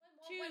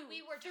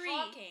we were 3,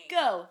 talking.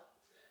 go.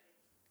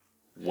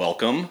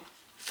 Welcome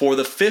for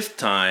the 5th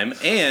time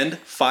and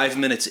 5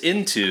 minutes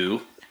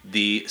into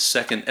the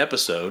 2nd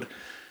episode.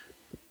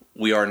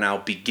 We are now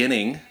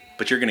beginning,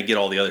 but you're going to get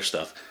all the other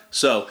stuff.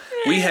 So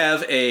we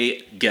have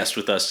a guest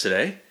with us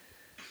today.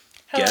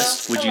 Hello.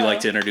 Guest, would you like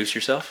to introduce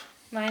yourself?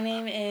 My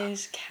name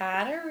is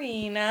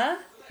Katarina.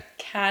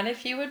 Kat,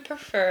 if you would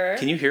prefer.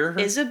 Can you hear her?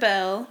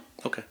 Isabel.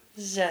 Okay.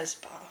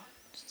 Zespa.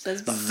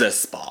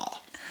 Zespa.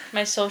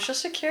 My social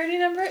security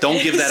number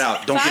Don't give that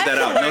out. Don't give that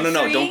out. No.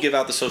 543 Don't give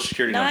out the social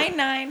security number.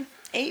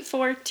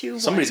 998421.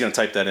 Somebody's going to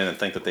type that in and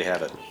think that they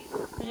have it.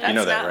 That's You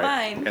know that, not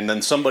right? mine. And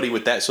then somebody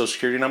with that social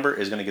security number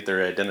is going to get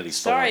their identity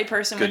stolen. Sorry,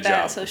 person Good with job.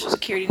 that social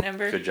security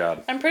number. Good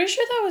job. I'm pretty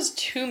sure that was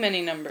too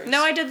many numbers.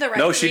 No, I did the right.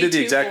 No, she did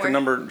the exact 324.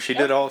 number. She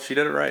did all. She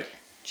did it right.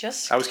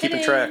 Just I was keeping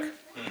kidding. track.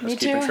 I was Me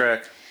keeping too.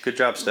 track. Good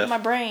job, Steph. My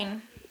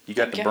brain. You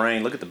got Thank the you.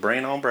 brain. Look at the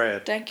brain on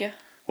Brad. Thank you.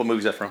 What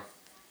movie's that from?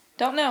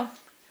 Don't know.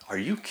 Are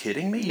you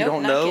kidding me? You Nope,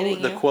 don't not know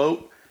kidding the you.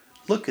 quote?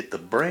 Look at the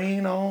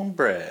brain on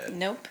Brad.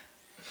 Nope.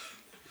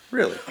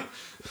 Really?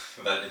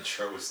 That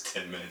intro was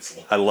 10 minutes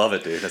long. I love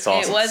it, dude. That's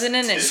awesome. It wasn't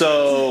an intro.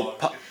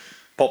 So,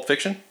 Pulp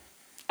Fiction?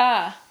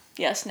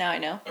 Yes, now I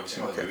know. Have you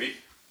seen the movie?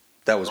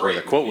 That was where the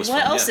Great quote movie. was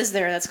What from. else yeah. is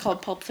there that's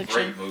called Pulp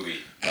Fiction? Great movie.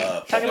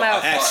 Talking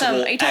about some.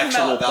 Are you talking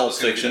actual about That Pulp was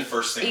gonna be the Fiction?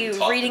 first thing we you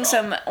talked reading about.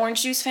 some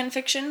Orange Juice fan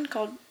fiction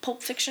called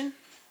Pulp Fiction?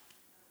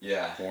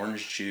 Yeah.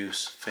 Orange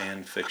Juice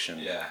fan fiction.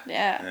 Yeah.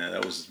 Yeah. Yeah,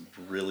 that was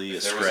really a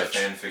If there was a stretch.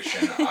 fan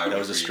fiction, I would That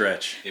was a read,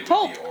 stretch. It would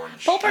Pulp. be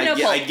Orange. Pulp or no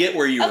pulp? I get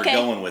where you were Okay,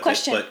 going with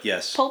question. it, but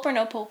yes. Pulp or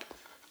no pulp?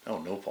 Oh,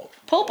 no pulp.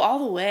 Pulp all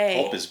the way.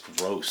 Pulp is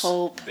gross.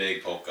 Pulp.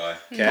 Big Pulp guy.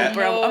 Cat?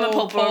 Bro, I'm a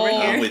pulp over pulp. here.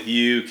 I'm with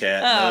you,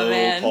 Cat. Oh, no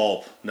man.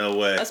 pulp. No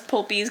way. Us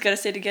pulpies gotta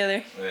stay together.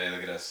 Hey,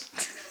 look at us.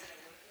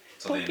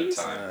 Till the end of Pulpies.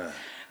 time.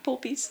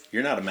 Pulpies.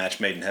 You're not a match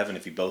made in heaven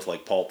if you both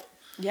like pulp.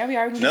 Yeah, we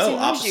are. We can get No, the same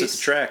orange opposites juice.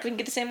 attract. We can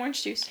get the same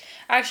orange juice.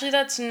 Actually,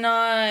 that's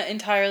not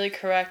entirely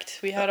correct.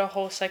 We had a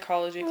whole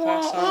psychology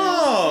class on it.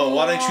 Oh,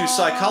 why don't you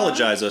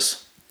psychologize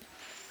us?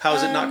 How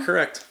is it not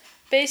correct?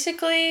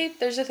 Basically,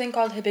 there's a thing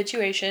called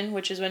habituation,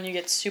 which is when you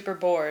get super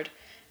bored.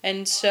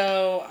 And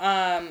so,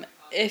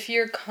 if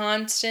you're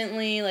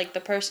constantly, like,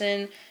 the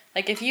person,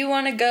 like, if you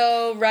want to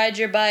go ride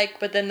your bike,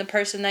 but then the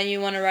person that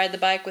you want to ride the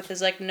bike with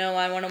is like, no,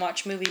 I want to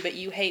watch a movie, but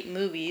you hate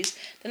movies,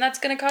 then that's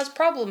going to cause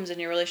problems in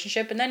your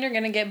relationship, and then you're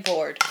going to get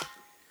bored.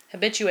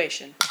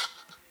 Habituation.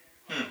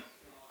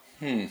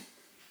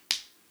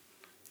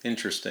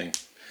 Interesting.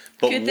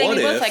 But Good thing what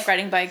we if? both like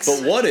riding bikes.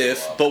 But what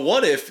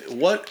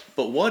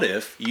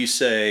if you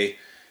say,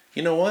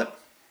 you know what?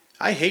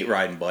 I hate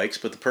riding bikes,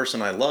 but the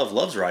person I love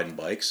loves riding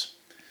bikes.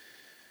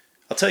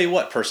 I'll tell you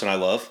what, person I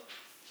love,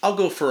 I'll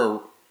go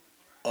for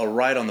a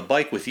ride on the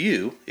bike with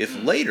you if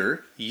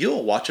later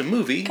you'll watch a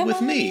movie Come with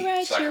on, me. let me ride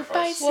your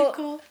Sacrifice.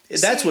 bicycle.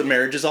 That's what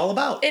marriage is all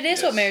about. It is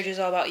Yes. what marriage is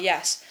all about,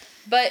 yes.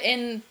 But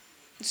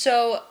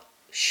so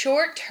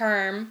short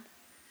term,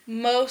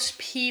 most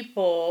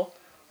people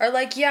are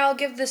like, yeah, I'll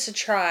give this a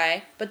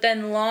try. But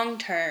then long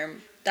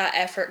term, that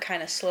effort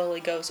kind of slowly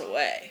goes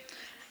away.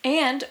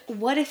 And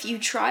what if you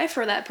try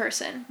for that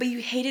person, but you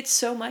hate it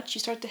so much you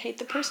start to hate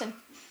the person?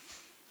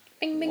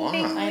 Bing, bing, Wow.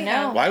 bing. I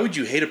know. Why would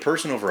you hate a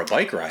person over a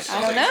bike ride?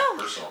 I don't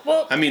know. Personal.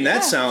 Well, I mean, that Yeah.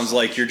 sounds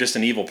like you're just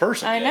an evil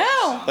person. I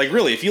know. Like,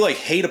 really, if you like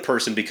hate a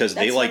person because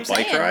they That's what like I'm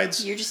bike saying.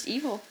 rides, You're just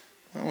evil.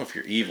 I don't know if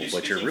you're evil,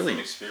 but you're speaking really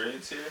from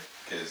experience here?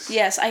 'Cause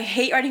Yes, I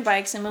hate riding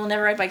bikes, and we'll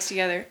never ride bikes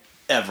together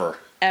ever.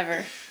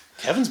 ever.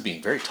 Kevin's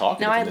being very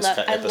talkative No, I in this love-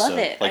 I episode. love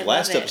it. Like I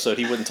last love it. episode,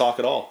 he wouldn't talk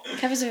at all.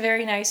 Kev has a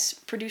very nice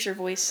producer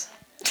voice.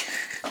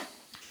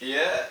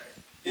 Yeah.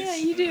 Yeah,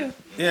 you do.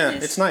 Yeah, It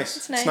is. it's nice.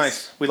 It's It's nice.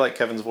 nice. We like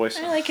Kevin's voice.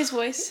 I like his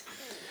voice.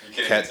 You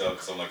can't Cat- even tell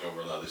because I'm like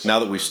over on the other side. Now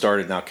that we've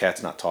started, now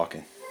Kat's not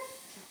talking.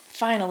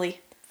 Finally.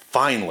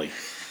 Finally.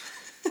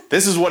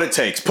 This is what it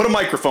takes. Put a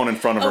microphone in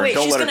front of her Oh and wait,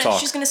 don't let her talk.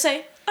 she's gonna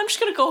say, "I'm just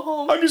gonna go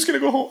home. I'm just going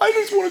to go home. I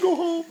just want to go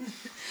home.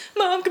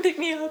 Mom can pick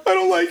me up." I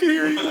don't like it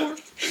here anymore.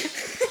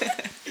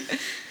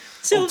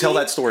 Sylvie. Tell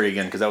that story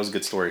again because that was a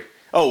good story.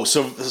 Oh,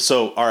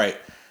 so all right.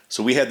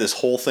 So we had this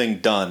whole thing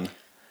done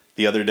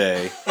the other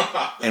day,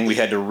 and we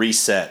had to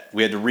reset.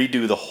 We had to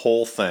redo the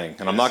whole thing,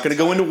 and I'm not going to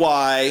go into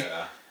why.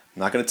 Yeah. I'm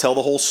not going to tell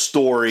the whole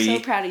story. So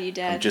proud of you,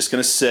 Dad. I'm just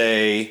going to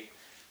say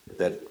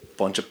that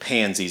bunch of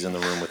pansies in the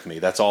room with me.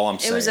 That's all I'm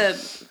saying. was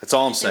a- That's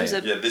all I'm saying. was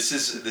a- Yeah, this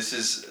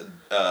is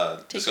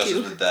Take discussions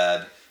two. with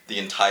Dad. The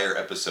entire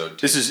episode.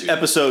 This is Two.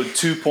 episode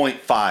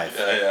 2.5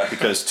 Yeah.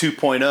 because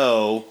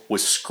 2.0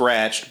 was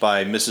scratched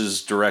by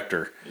Mrs.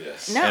 Director,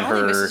 Yes. Not and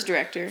only her- Mrs.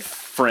 Director.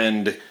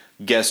 friend,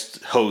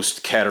 guest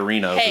host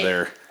Katarina hey, over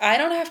there. I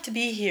don't have to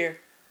be here.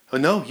 Oh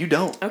no, you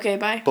don't. Okay,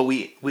 bye. But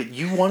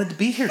you wanted to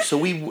be here,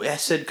 so I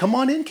said, "Come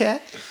on in,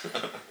 Kat."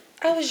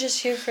 I was just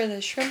here for the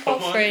shrimp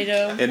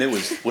Alfredo. And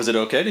was it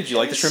okay? Did you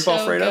like the shrimp So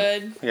Alfredo?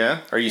 good.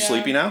 Yeah. Are you Yeah.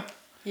 sleepy now?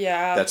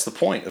 Yeah. That's the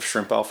point of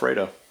shrimp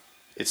Alfredo.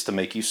 It's to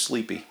make you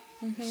sleepy,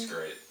 It's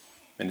great.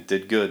 and it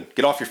did good.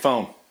 Get off your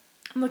phone.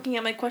 I'm looking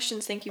at my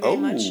questions. Thank you very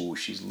much. Oh,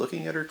 she's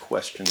looking at her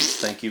questions.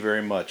 Thank you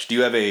very much. Do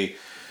you have a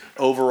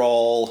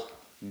overall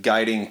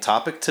guiding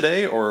topic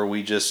today, or are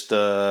we just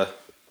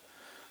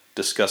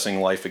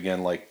discussing life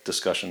again, like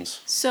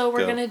discussions. So we're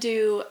Go. gonna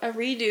do a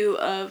redo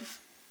of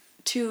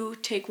 2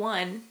 Take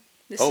 1.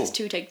 This Oh. is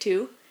 2 Take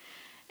 2.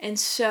 And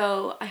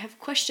so I have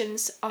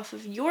questions off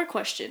of your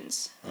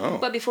questions. Oh.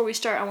 But before we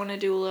start, I want to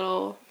do a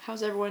little,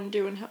 how's everyone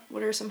doing?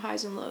 What are some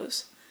highs and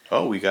lows?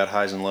 Oh, we got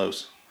highs and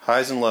lows.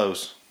 Highs and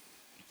lows.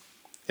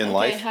 In Okay,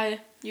 life? hi,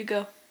 you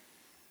go.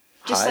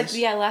 Just Highs?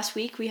 like, last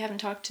week, we haven't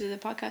talked to the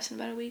podcast in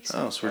about a week. So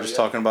Oh, so we're Oh, just yeah.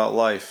 talking about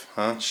life,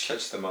 huh? Just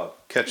catch them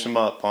up. Catch them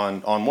up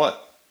on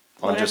what?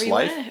 On whatever just you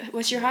life? wanna-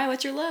 What's your high?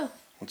 What's your low?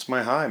 What's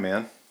my high,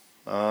 man?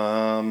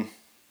 I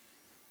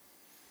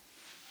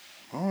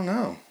don't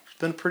know. It's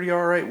been a pretty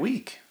alright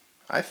week,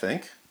 I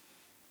think.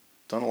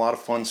 Done a lot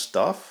of fun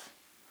stuff.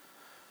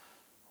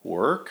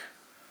 Work.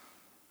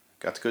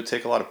 Got to go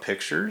take a lot of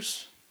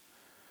pictures.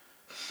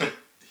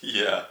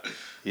 Yeah.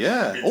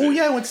 Yeah. Me Oh, too.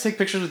 yeah, I went to take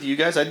pictures with you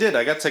guys. I did.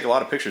 I got to take a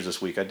lot of pictures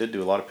this week. I did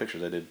do a lot of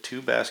pictures. I did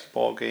 2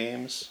 basketball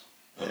games.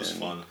 That was And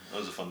fun. That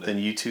was a fun day. Then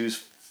you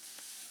two's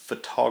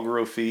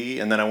photography.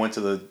 And then I went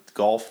to the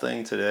golf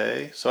thing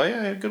today. So, yeah,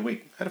 I had a good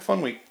week. I had a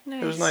fun week.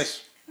 It was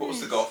nice. What was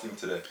the golf thing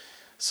today?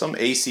 Some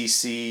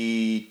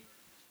ACC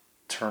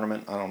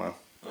tournament. I don't know.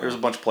 There's a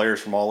bunch of players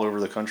from all over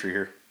the country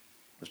here.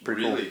 It was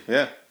pretty Really? cool.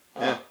 Yeah.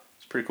 Huh. Yeah.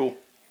 It's pretty cool.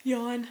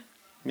 Yawn.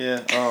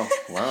 Yeah. Oh,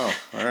 wow.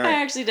 All I right.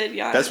 actually did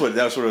yawn. That's what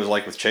it was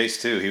like with Chase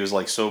too. He was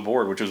like so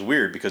bored, which was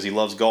weird because he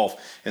loves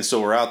golf. And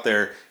so we're out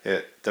there.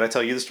 Did I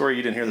tell you the story?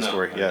 You didn't hear the No,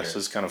 story. I didn't Yeah, hear so it.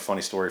 it's kind of a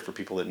funny story for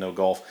people that know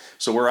golf.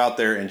 So we're out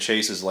there and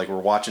Chase is like we're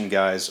watching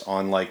guys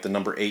on like the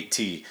number 8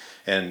 tee,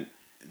 and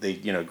they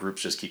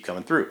groups just keep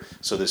coming through.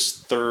 So this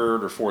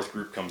third or fourth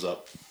group comes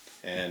up,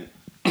 and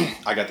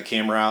I got the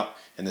camera out,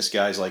 and this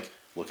guy's like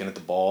looking at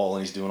the ball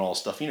and he's doing all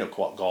this stuff.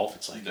 Golf,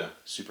 it's like Yeah.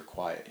 super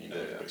quiet. Yeah.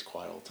 Everybody's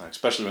quiet all the time,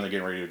 especially when they're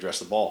getting ready to address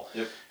the ball.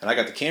 Yep. And I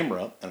got the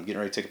camera up and I'm getting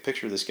ready to take a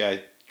picture of this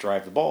guy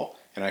drive the ball,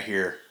 and I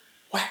hear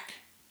whack,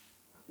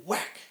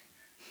 whack,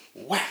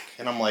 whack,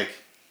 and I'm like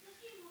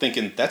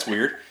thinking that's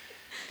weird.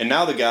 And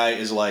now the guy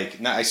is like,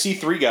 now I see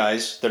 3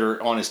 guys that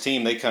are on his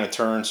team. They kind of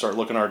turn, start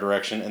looking our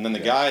direction, and then the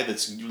guy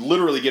that's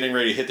literally getting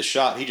ready to hit the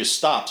shot, he just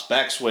stops,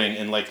 backswing,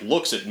 and like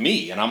looks at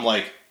me, and I'm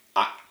like,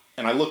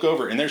 and I look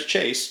over, and there's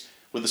Chase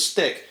with a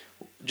stick,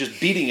 just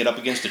beating it up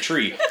against a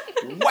tree,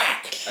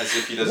 whack, As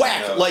if he doesn't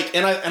whack, know. like,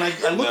 and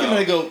I look at him and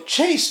I go,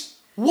 Chase,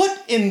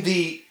 what in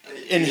the,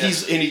 and Yeah.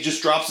 he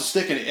just drops the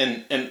stick,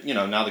 and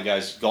now the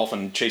guy's golfing,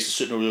 and Chase is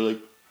sitting over there like,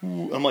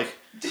 ooh. I'm like,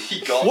 He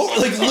golfs what,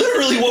 all like the time.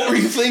 literally, what were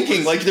you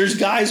thinking? Like, there's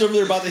guys over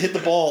there about to hit the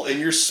ball, and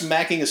you're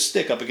smacking a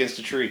stick up against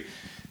a tree.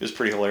 It was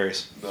pretty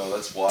hilarious. No,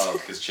 that's wild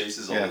because Chase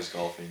is Yeah. always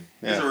golfing.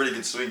 He Yeah. has a really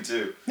good swing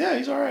too. Yeah,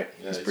 he's all right.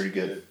 Yeah, he's pretty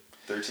good.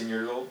 13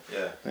 years old?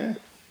 Yeah. Yeah.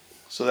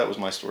 So that was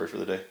my story for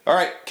the day. All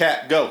right,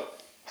 Kat, go.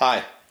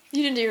 Hi.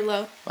 You didn't do your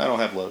low. I don't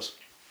have lows.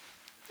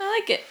 I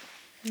like it.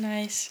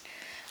 Nice.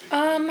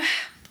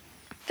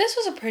 This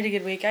was a pretty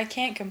good week. I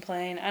can't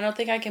complain. I don't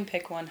think I can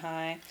pick one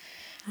high.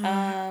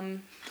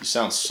 You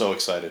sound so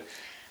excited.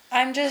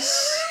 I'm just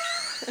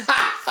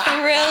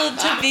thrilled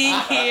to be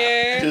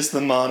here. Just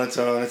the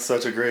monotone. It's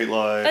such a great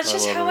life. That's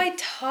just love how it. I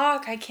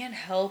talk. I can't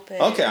help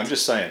it. Okay, I'm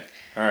just saying.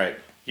 All right.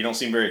 You don't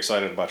seem very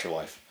excited about your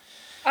life.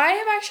 I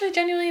am actually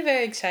genuinely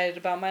very excited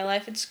about my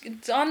life.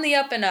 It's on the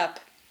up and up.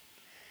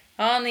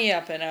 On the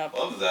up and up.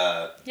 Love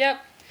that.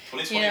 Yep.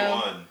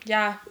 2021.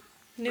 Yeah.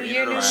 New Bring it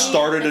year, new around. me.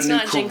 Started Let's a new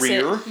not jinx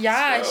it. career. Yeah,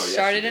 I Oh, yes,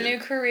 started you a did. new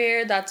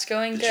career. That's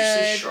going Did you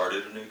say good.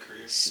 started a new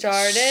career?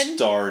 Started.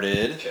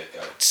 Started. Okay,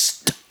 got it.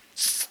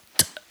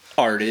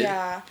 Started.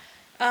 Yeah.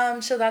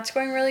 So that's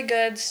going really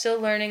good. Still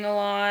learning a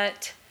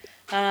lot.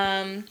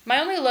 My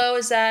only low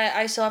is that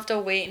I still have to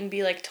wait and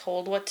be like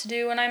told what to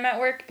do when I'm at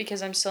work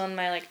because I'm still in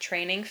my like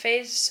training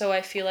phase. So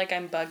I feel like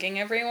I'm bugging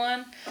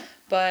everyone.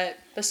 But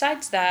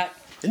besides that,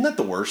 Isn't that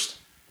the worst?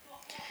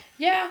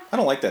 yeah, I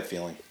don't like that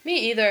feeling.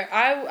 me either.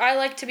 I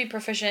like to be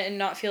proficient and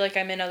not feel like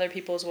I'm in other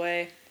people's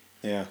way.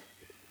 Yeah.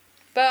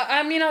 But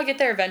I mean, I'll get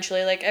there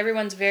eventually. Like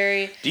everyone's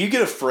very. Do you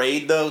get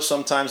afraid though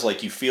sometimes?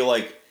 Like you feel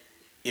like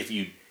if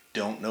you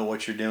don't know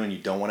what you're doing, you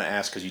don't want to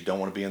ask because you don't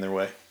want to be in their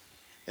way,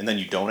 and then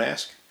you don't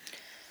ask.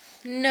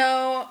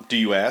 No, Do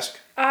you ask?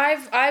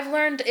 I've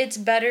learned it's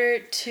better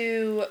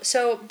to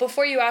so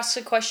before you ask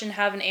a question,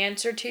 have an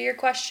answer to your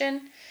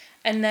question,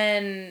 and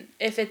then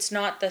if it's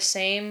not the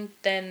same,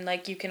 then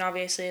like you can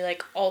obviously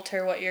like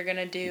alter what you're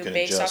gonna do can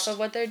based adjust. off of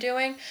what they're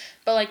doing.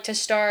 But like to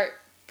start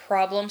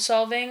problem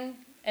solving,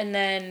 and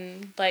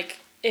then like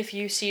if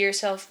you see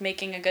yourself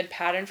making a good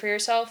pattern for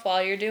yourself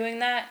while you're doing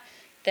that,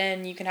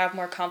 then you can have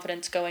more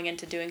confidence going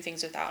into doing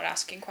things without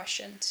asking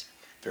questions.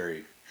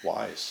 Very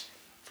wise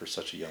for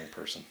such a young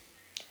person.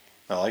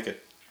 I like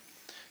it.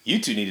 You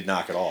two need to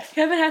knock it off.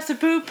 Kevin has to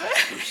poop.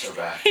 Oops, are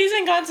back. He's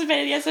been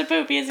constipated. He has to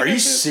poop. He has to Are go you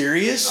poop.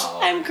 serious? No.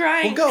 I'm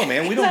crying. Well, go,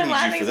 man. We don't I'm need you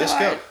laughing for this. so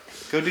Go. hard.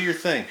 Go do your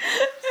thing.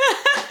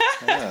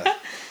 Yeah.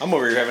 I'm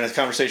over here having a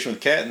conversation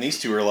with Kat, and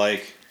these two are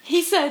like,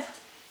 He said,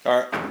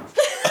 all right.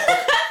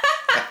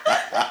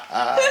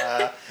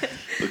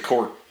 The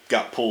cork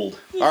got pulled.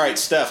 All right,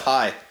 Steph,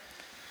 hi.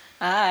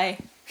 "Hi."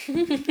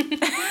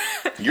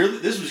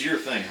 This was your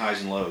thing,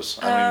 highs and lows.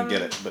 I don't even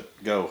get it,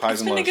 but go, highs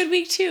It's and been lows. a good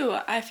week too.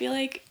 I feel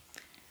like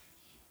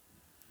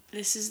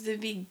this is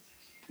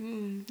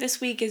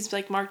this week is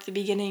like marked the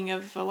beginning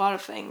of a lot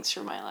of things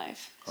for my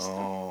life. So.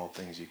 Oh,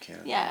 things you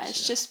can't. Yeah,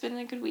 it's just been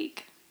a good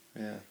week.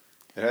 Yeah,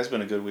 it has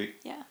been a good week.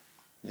 Yeah.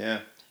 Yeah,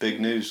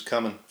 big news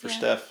coming for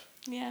Steph.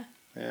 Yeah.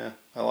 Yeah,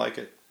 I like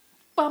it.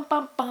 Bum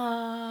bum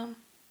bum.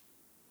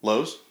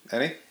 Lows?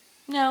 Any?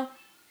 No,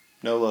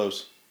 No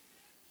lows.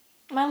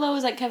 my low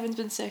is that Kevin's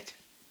been sick.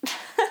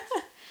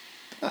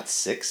 Not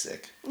sick.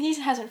 He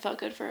hasn't felt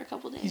good for a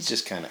couple days. He's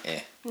just kind of eh.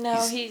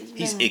 No,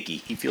 he's icky.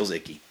 He feels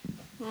icky.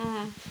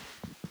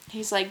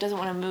 He's like doesn't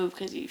want to move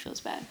because he feels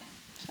bad.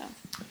 So.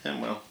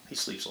 And well, he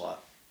sleeps a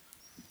lot.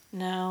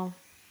 No.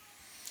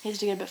 He has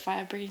to get up at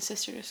 5, bring his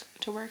sister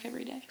to work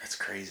every day. That's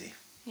crazy.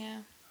 Yeah.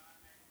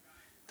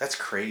 That's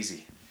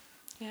crazy.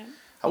 Yeah.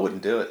 I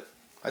wouldn't do it.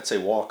 I'd say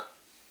walk.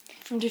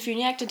 From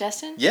Defuniak to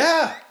Destin?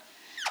 Yeah.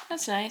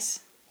 That's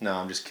nice. No,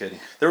 I'm just kidding.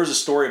 There was a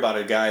story about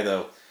a guy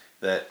though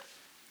that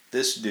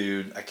this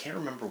dude, I can't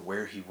remember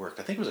where he worked.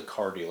 I think it was a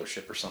car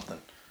dealership or something.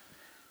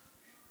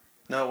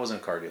 No, it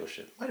wasn't a car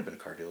dealership. Might have been a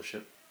car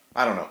dealership.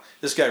 I don't know.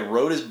 This guy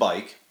rode his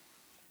bike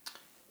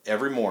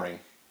every morning.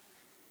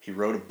 He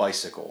rode a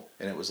bicycle,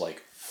 and it was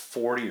like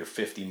 40 or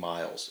 50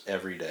 miles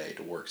every day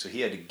to work. So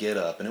he had to get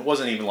up, and it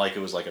wasn't even like it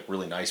was like a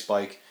really nice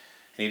bike,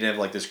 and he didn't have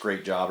like this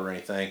great job or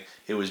anything.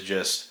 It was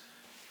just,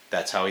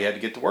 that's how he had to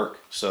get to work.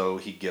 So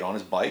he'd get on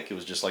his bike. It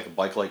was just like a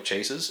bike like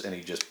Chase's, and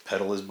he'd just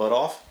pedal his butt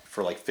off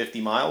for like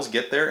 50 miles,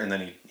 get there, and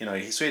then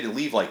so he had to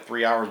leave like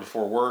 3 hours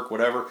before work,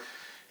 whatever.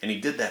 And he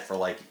did that for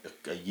like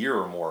a year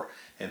or more.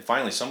 And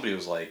finally somebody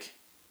was like,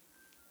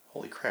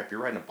 holy crap,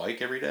 you're riding a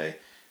bike every day?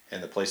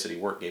 And the place that he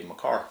worked gave him a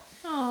car.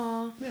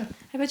 Aww. Yeah.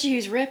 I bet you he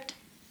was ripped.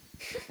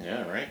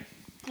 Yeah, right?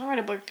 I'll ride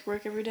a bike to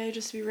work every day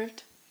just to be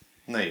ripped.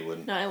 No, you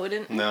wouldn't. No, I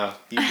wouldn't. No,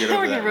 he'd get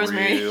over that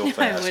Rosemary. real No,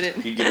 fast. I wouldn't.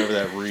 He'd get over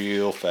that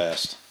real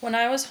fast. When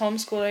I was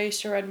homeschooled, I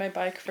used to ride my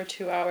bike for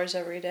 2 hours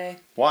every day.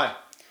 Why?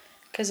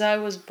 Because I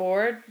was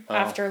bored Oh.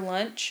 after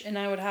lunch, and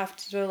I would have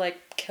to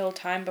like kill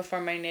time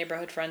before my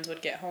neighborhood friends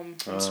would get home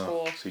from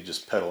school. So you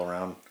just pedal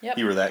around. Yep.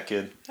 You were that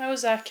kid. I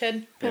was that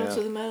kid. Pedal Yeah.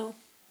 to the metal.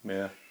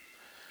 Yeah.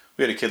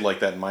 We had a kid like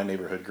that in my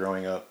neighborhood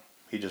growing up.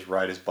 He'd just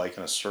ride his bike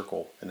in a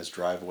circle in his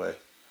driveway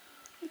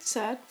It's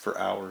sad. for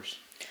hours.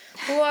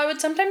 Well, I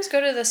would sometimes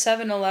go to the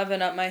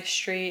 7-Eleven up my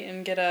street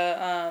and get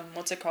a,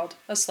 what's it called?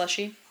 A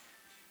slushie.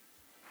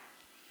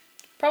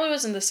 Probably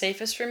wasn't the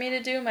safest for me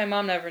to do. My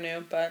mom never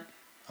knew, but...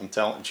 I'm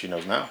telling, she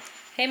knows now.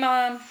 Hey,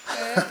 Mom.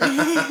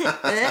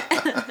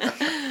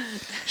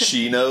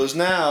 She knows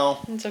now.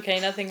 It's okay.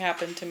 Nothing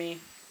happened to me.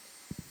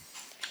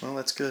 Well,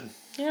 that's good.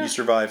 Yeah. You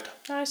survived.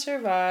 I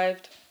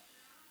survived.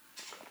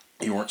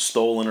 You weren't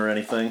stolen or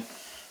anything.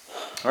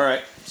 All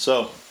right,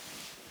 so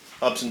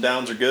ups and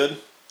downs are good.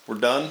 We're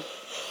done.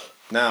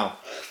 Now,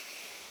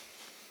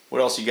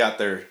 what else you got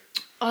there?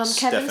 Kevin's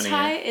Stephanie?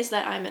 high is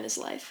that I'm in his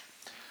life.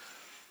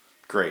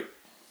 Great.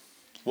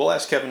 We'll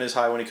ask Kevin his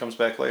high when he comes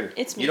back later.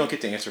 It's me. You don't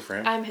get to answer for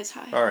him. I'm his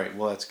high. All right,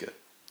 well, that's good.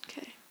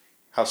 Okay.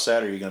 How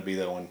sad are you going to be,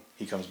 though, when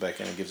he comes back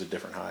in and gives a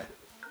different high?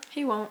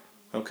 He won't.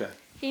 Okay.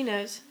 He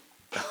knows.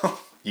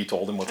 You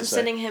told him what I'm to say?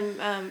 sending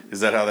him Is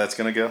that how that's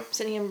going to go?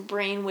 sending him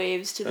brain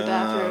waves to the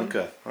bathroom.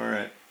 Okay. All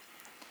right.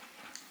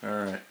 All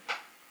right.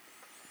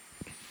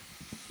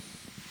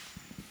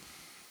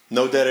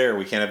 No dead air.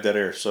 We can't have dead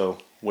air. So,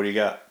 what do you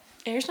got?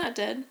 Air's not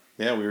dead.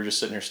 Yeah, we were just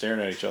sitting here staring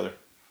at each other.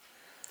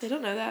 They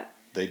don't know that.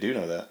 They do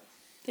know that.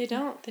 They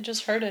don't. They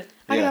just heard it.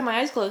 I Yeah. got my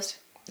eyes closed.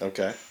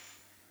 Okay.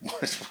 You're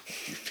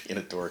being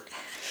a dork.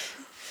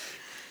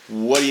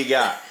 What do you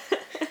got?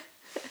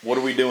 What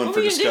are we doing What for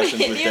were you doing? discussions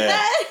with Hit me with Dad?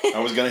 that? I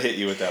was going to hit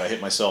you with that. I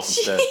hit myself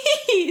instead.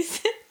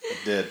 Jeez. I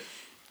did.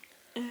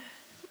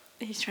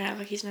 He's trying to act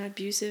like he's not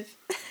abusive.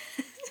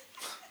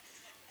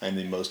 I'm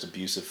the most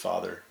abusive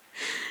father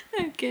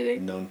I'm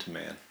kidding. known to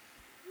man.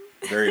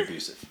 Very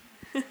abusive.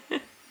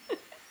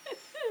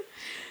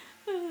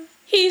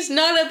 He's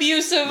not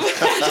abusive.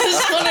 I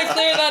just want to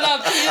clear that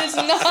up. He is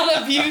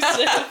not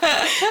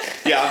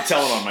abusive. Yeah, I'm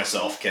telling on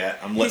myself, Kat.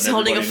 I'm letting He's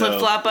holding a everybody know.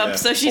 flip-flop up,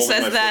 so she holding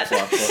says my that.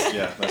 flip-flop up.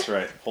 Yeah, that's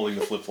right. Holding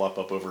the flip-flop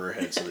up over her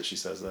head so that she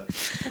says that.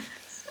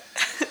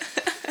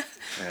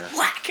 Yeah.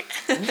 Whack.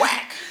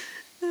 Whack!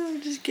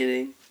 I'm just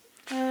kidding.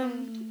 All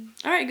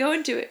right, go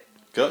into it.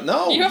 Go,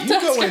 no, You you, have to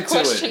ask go a into it.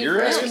 question You're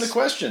first. asking the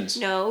questions.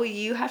 No,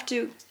 you have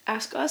to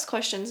ask us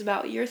questions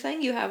about your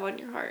thing you have on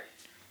your heart.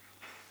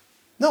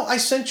 No, I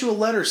sent you a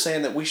letter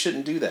saying that we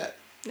shouldn't do that.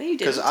 No, you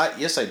Because didn't.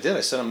 yes, I did.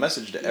 I sent a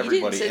message to didn't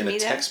everybody send in a me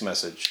that. text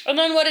message. And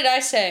then what did I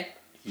say?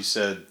 You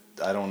said,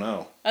 I don't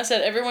know. I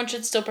said everyone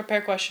should still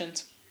prepare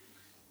questions.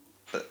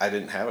 But I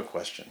didn't have a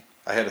question.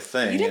 I had a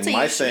thing. You didn't and say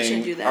my you shouldn't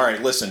thing. do that. All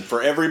right, listen.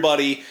 For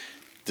everybody,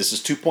 this is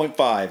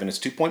 2.5, and it's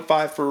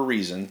 2.5 for a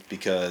reason.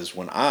 Because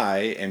when I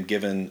am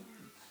given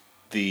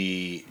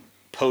the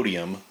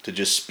podium to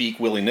just speak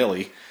willy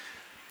nilly,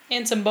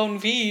 And some bon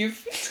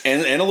vive.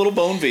 and a little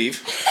bon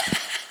vive,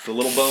 the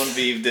little bon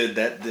vive did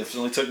that.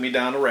 Definitely took me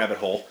down a rabbit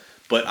hole.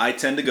 But I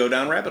tend to go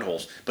down rabbit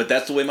holes. But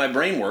that's the way my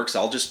brain works.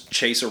 I'll just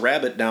chase a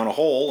rabbit down a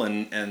hole,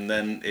 and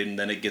then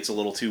it gets a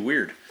little too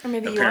weird. Or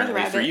maybe you are the apparently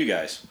for rabbit. you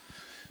guys.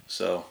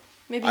 So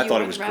Maybe I you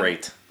thought are it was the rabbit.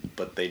 great,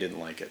 but they didn't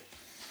like it.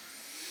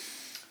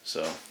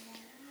 So,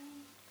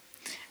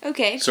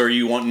 Okay, so are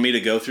you wanting me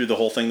to go through the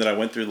whole thing that I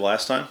went through the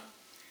last time?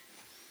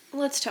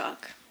 let's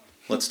talk.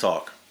 Let's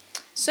talk.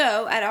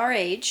 So, at our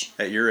age,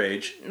 At your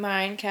age.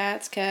 mine,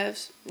 Kat's,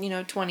 Kev's,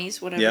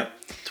 20s, whatever. Yep.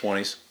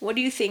 20s. What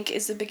do you think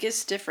is the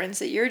biggest difference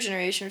that your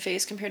generation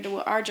faced compared to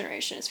what our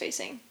generation is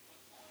facing?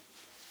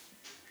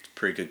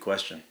 Pretty good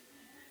question.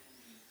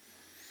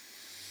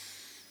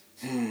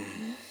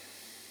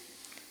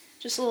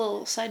 Just a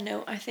little side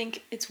note, I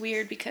think it's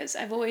weird because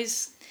I've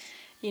always,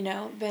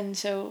 been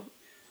so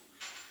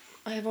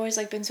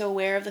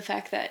aware of the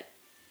fact that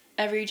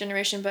every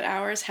generation but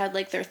ours had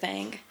like their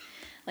thing.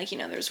 Like,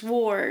 there's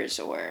wars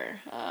or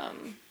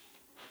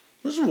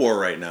There's a war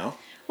right now.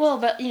 well,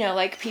 but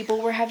like people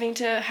were having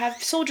to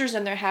have soldiers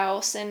in their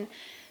house and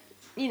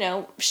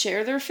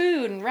share their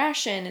food and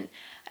ration, and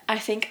I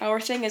think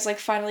our thing is like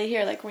finally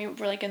here. Like we're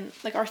like in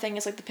like our thing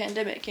is like the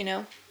pandemic,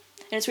 and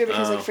it's weird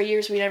because like for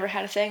years we never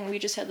had a thing. We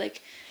just had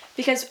like,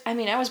 because I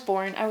was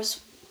born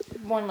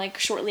like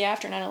shortly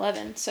after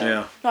 9/11, so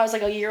Yeah. no, I was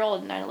like a year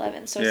old in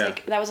 9/11, so it's Yeah.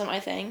 like that wasn't my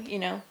thing,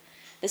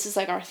 This is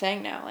like our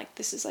thing now. Like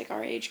this is like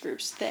our age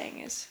group's thing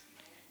is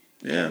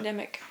Yeah.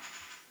 pandemic.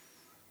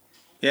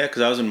 Yeah,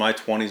 because I was in my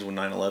 20s when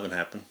 9/11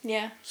 happened.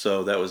 Yeah,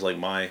 So that was like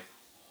my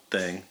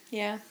thing.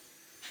 yeah.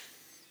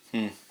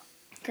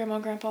 Grandma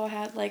and Grandpa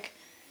had like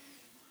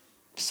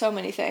so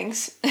many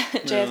things.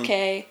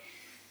 JFK.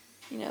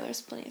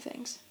 There's plenty of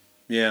things.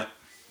 Yeah.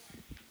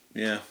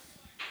 Yeah.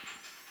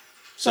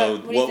 So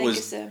But what do you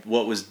think is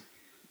what was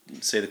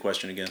say the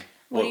question again?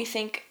 What do you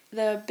think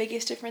the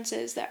biggest difference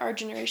is that our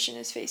generation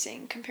is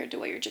facing compared to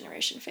what your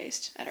generation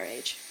faced at our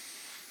age?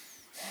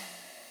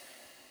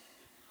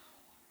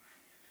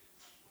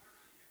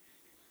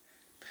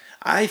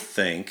 I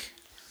think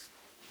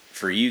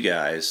for you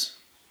guys,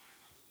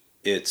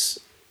 it's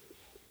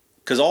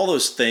because all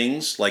those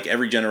things, like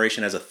every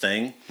generation has a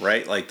thing,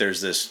 right? Like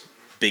there's this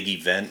big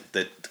event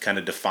that kind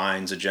of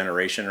defines a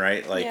generation,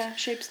 right? Like, yeah,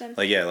 shapes them.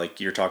 like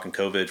you're talking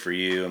COVID for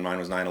you, and mine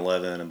was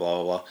 9/11 and blah,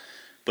 blah, blah.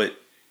 But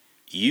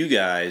you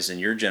guys and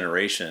your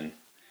generation,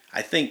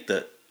 I think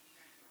that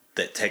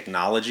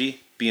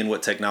technology, being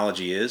what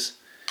technology is,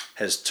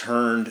 has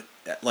turned,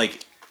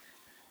 like,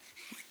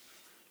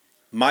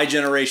 my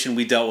generation,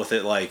 we dealt with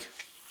it like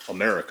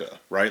America,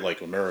 right?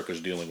 Like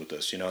America's dealing with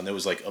this, and it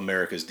was like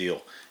America's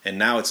deal. And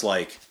now it's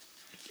like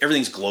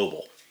everything's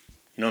global.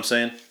 You know what I'm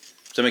saying?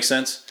 Does that make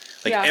sense?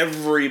 Like Yeah.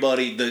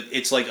 everybody,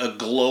 it's like a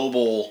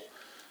global.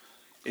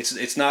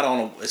 It's not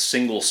on a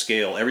single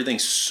scale.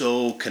 Everything's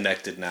so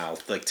connected now.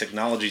 Like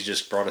technology's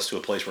just brought us to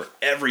a place where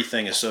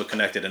everything is so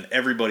connected and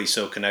everybody's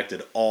so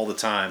connected all the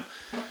time.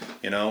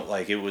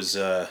 Like it was.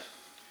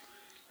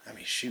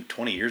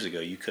 20 years ago,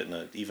 you couldn't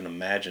have even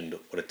imagined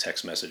what a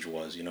text message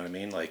was. You know what I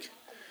mean? Like,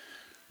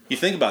 you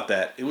think about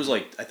that. It was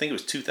like, I think it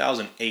was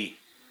 2008.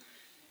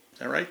 Is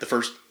that right? I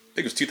think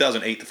it was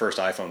 2008 the first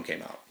iPhone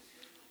came out.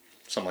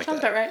 Something like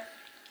Sounds that. about right.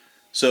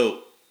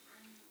 So,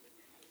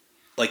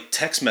 like,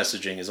 text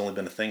messaging has only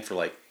been a thing for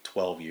like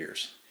 12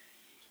 years.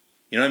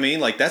 You know what I mean?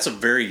 Like, that's a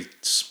very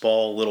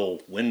small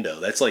little window.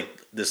 That's like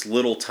this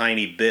little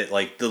tiny bit.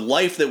 Like, the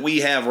life that we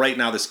have right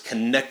now, this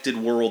connected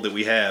world that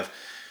we have,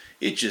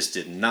 it just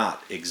did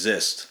not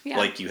exist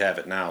like you have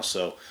it now.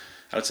 So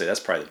I would say that's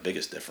probably the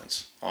biggest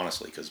difference,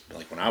 honestly, because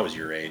like when I was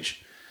your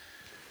age,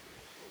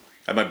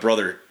 my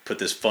brother put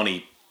this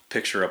funny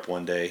picture up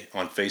one day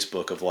on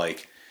Facebook of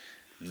like,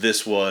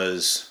 this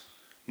was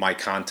my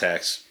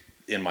contacts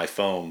in my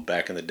phone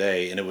back in the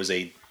day, and it was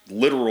a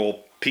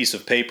literal piece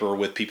of paper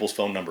with people's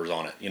phone numbers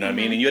on it. You know what I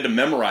mean? And you had to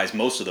memorize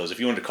most of those. If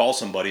you wanted to call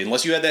somebody,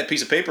 unless you had that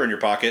piece of paper in your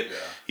pocket,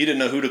 you didn't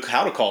know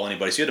how to call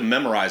anybody. So you had to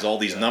memorize all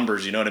these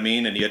numbers, you know what I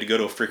mean? And you had to go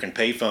to a freaking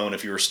payphone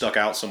if you were stuck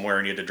out somewhere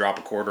and you had to drop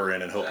a quarter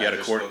in and hope you had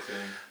a quarter.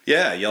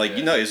 Yeah, he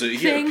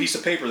had a piece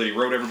of paper that he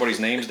wrote everybody's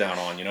names down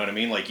on, you know what I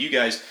mean? Like you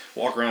guys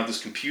walk around with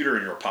this computer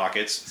in your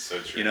pockets, So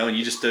true. and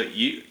you just,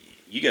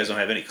 you guys don't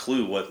have any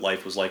clue what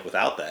life was like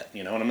without that,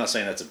 and I'm not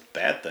saying that's a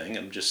bad thing.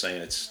 I'm just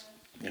saying it's,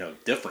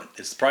 different.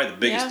 It's probably the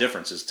biggest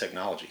difference is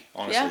technology.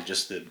 Honestly,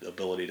 just the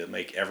ability to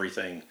make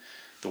everything,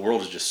 the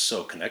world is just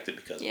so connected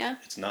because of it.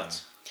 It's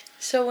nuts.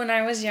 So when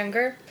I was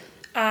younger,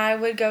 I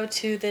would go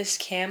to this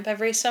camp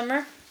every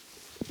summer,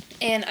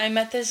 and I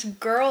met this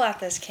girl at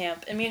this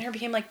camp, and me and her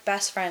became like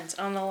best friends.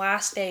 On the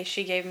last day,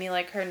 she gave me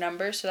like her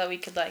number so that we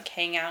could like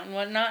hang out and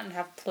whatnot and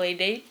have play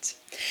dates,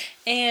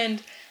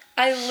 and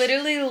I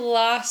literally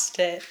lost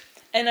it.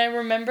 And I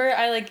remember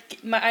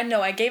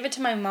I gave it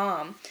to my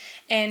mom.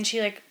 And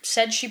she, like,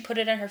 said she put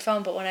it in her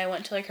phone, but when I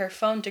went to, like, her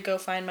phone to go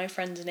find my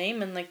friend's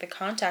name and, like, the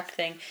contact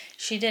thing,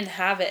 she didn't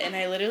have it. And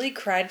I literally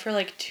cried for,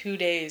 like, 2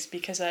 days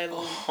because I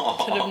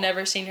could have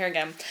never seen her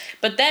again.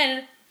 But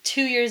then,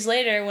 2 years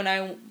later, when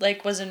I,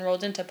 like, was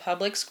enrolled into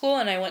public school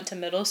and I went to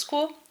middle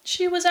school,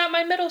 she was at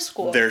my middle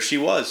school. There she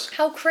was.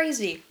 How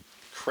crazy.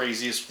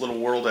 Craziest little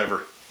world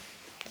ever.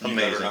 You got her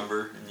Amazing.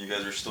 number and you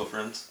guys are still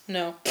friends?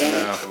 No.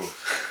 No.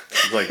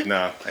 Like,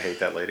 no, I hate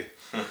that lady.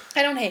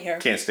 I don't hate her.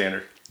 Can't stand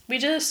her.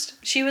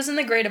 she was in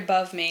the grade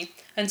above me.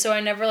 And so I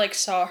never, like,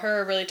 saw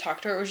her or really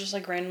talked to her. It was just,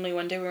 like, randomly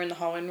one day we were in the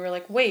hallway and we were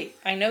like, wait,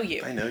 I know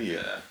you. I know you.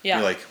 Yeah.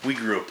 You're like, we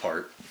grew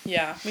apart.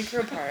 Yeah, we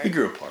grew apart. We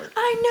grew apart.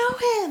 I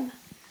know him.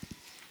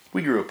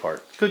 We grew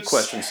apart. Good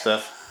question,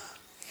 Steph.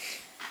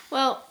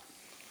 Well,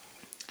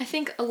 I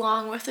think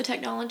along with the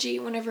technology,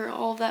 whenever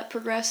all of that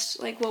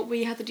progressed, like what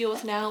we have to deal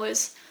with now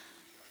is,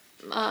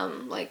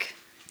 like,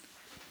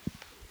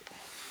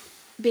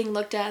 being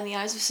looked at in the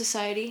eyes of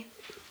society.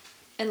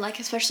 And, like,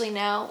 especially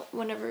now,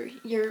 whenever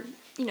you're,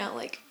 you know,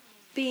 like,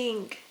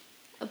 being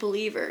a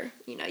believer,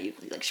 you know, you're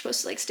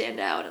supposed to, like, stand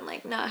out and,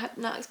 like,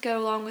 not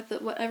go along with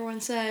what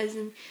everyone says.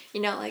 And,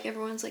 you know, like,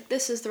 everyone's like,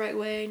 this is the right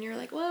way. And you're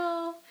like,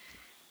 well,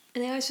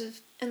 in the eyes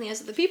of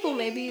the people,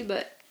 maybe,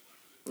 but,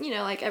 you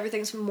know, like,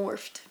 everything's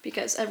morphed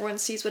because everyone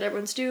sees what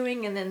everyone's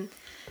doing, and then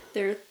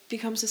there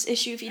becomes this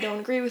issue if you don't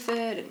agree with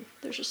it, and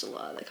there's just a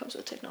lot that comes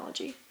with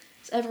technology.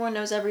 So everyone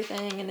knows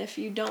everything, and if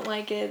you don't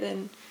like it,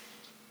 then,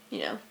 you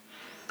know.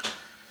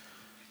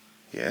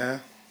 Yeah.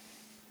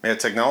 Yeah,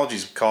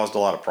 technology's caused a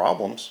lot of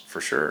problems, for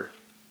sure.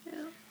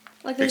 Yeah.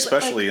 Like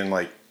Especially in,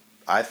 like,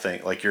 I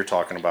think, like you're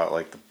talking about,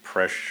 like, the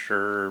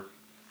pressure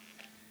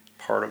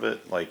part of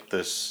it, like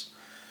this...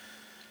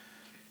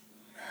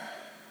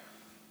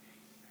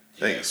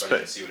 Everybody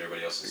can see what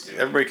everybody else is doing.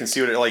 Everybody can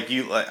see what it, like,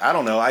 you, like, I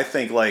don't know, I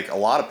think, like, a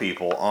lot of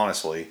people,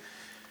 honestly,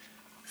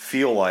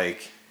 feel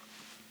like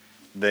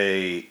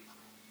they're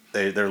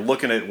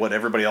looking at what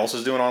everybody else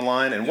is doing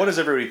online, and what does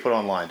everybody put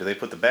online? Do they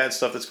put the bad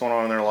stuff that's going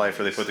on in their life,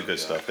 or they put the good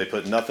stuff? They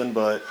put nothing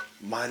but,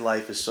 my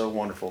life is so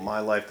wonderful, my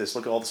life this,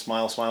 look at all the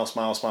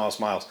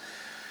smiles.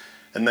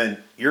 And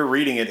then you're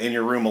reading it in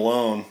your room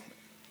alone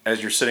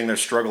as you're sitting there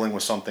struggling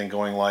with something,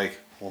 going like,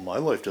 well, my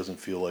life doesn't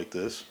feel like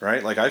this,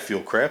 right? Like, I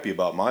feel crappy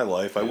about my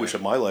life. I wish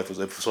that my life was...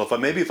 So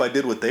if I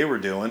did what they were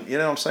doing, you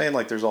know what I'm saying?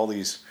 Like, there's all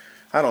these...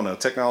 I don't know.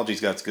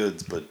 Technology's got its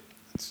goods, but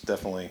it's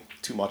definitely...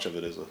 Too much of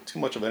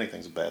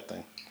anything's a bad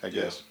thing, I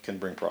guess. Can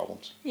bring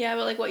problems. Yeah,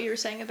 but, like, what you were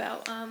saying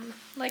about,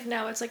 like,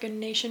 now it's, like, a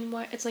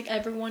nationwide... It's, like,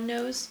 everyone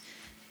knows.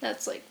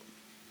 That's, like...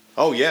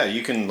 Oh, yeah,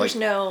 you can, like... There's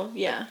no...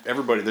 Yeah.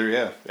 Everybody there,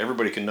 yeah.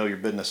 Everybody can know your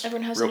business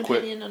Everyone has real an quick.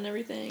 opinion on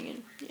everything,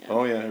 and... Yeah.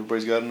 Oh, yeah,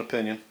 everybody's got an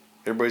opinion.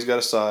 Everybody's got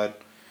a side.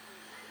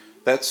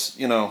 That's,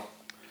 you know...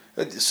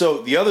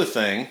 So, the other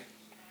thing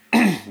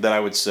that I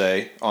would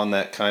say on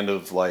that kind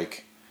of,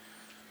 like...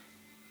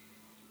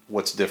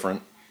 What's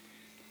different...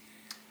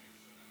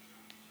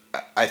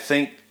 I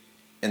think,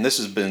 and this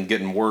has been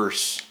getting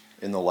worse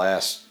in the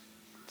last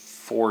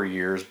 4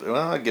 years, but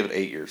well, I'd give it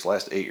 8 years. The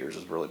last 8 years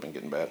has really been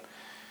getting bad.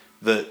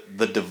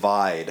 The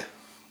divide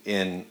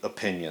in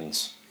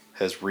opinions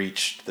has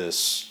reached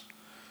this,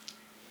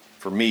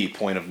 for me,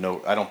 point of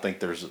no... I don't think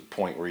there's a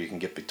point where you can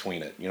get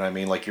between it. You know what I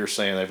mean? Like you're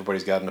saying,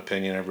 everybody's got an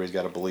opinion, everybody's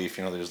got a belief.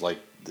 You know, there's like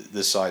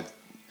this side.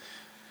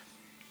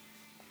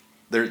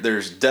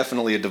 There's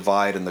definitely a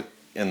divide in the...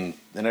 And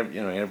you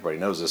know, everybody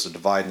knows this, a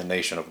divide in the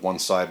nation of one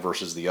side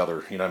versus the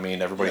other. You know what I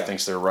mean? Everybody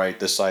thinks they're right.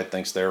 This side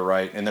thinks they're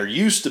right. And there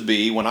used to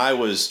be, when I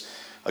was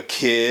a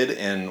kid,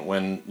 and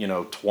when, you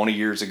know, 20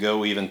 years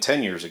ago, even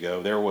 10 years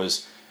ago, there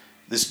was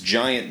this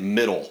giant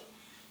middle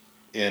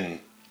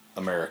in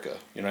America.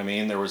 You know what I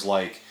mean? There was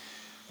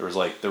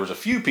a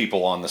few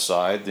people on the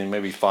side, then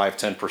maybe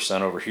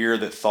 5-10% over here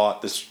that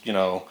thought this, you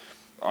know,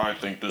 I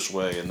think this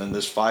way. And then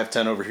this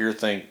 5-10 over here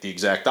think the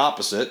exact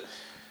opposite.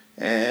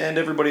 And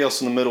everybody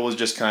else in the middle was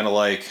just kind of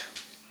like,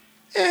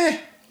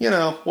 you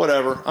know,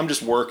 whatever. I'm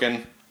just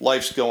working.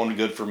 Life's going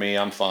good for me.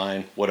 I'm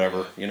fine.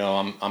 Whatever. You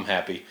know, I'm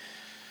happy.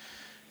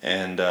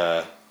 And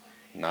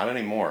not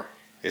anymore.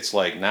 It's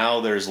like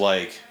now there's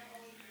like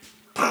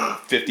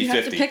 50-50. You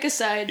have to pick a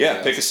side.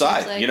 Yeah, pick a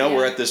side. Like, you know,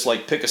 we're at this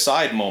like pick a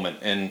side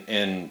moment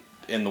in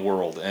the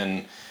world,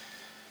 and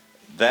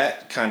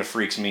that kind of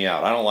freaks me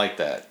out. I don't like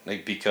that,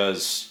 like,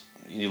 because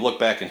you look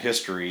back in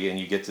history and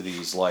you get to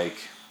these like.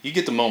 You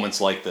get to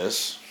moments like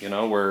this, you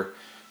know, where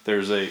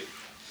there's a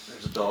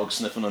dog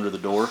sniffing under the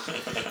door.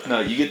 No,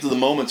 you get to the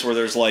moments where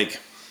there's like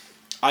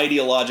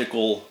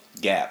ideological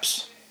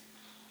gaps.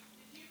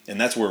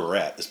 And that's where we're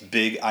at, this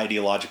big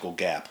ideological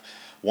gap.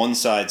 One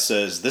side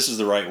says this is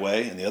the right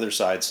way, and the other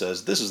side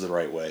says this is the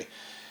right way.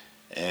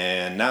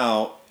 And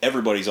now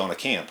everybody's on a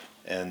camp.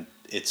 And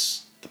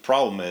the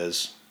problem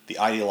is the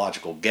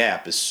ideological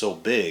gap is so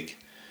big,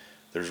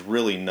 there's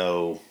really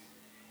no...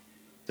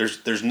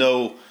 There's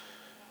no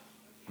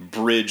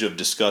bridge of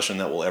discussion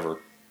that will ever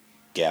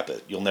gap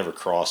it. You'll never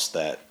cross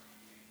that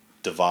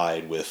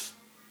divide with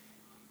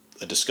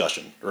a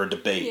discussion or a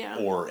debate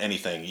or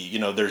anything. You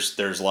know,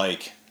 there's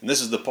like, and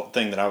this is the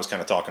thing that I was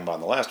kind of talking about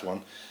in the last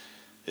one,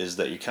 is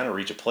that you kind of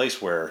reach a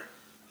place where,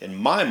 in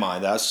my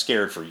mind, I was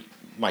scared for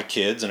my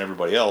kids and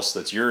everybody else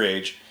that's your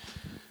age,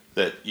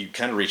 that you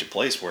kind of reach a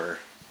place where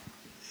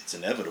it's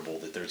inevitable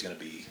that there's going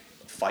to be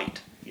a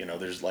fight. You know,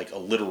 there's like a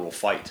literal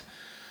fight.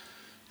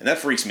 And that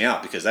freaks me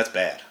out because that's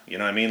bad. You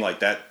know what I mean?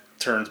 Like, that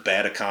turns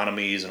bad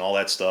economies and all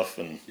that stuff.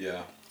 And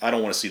I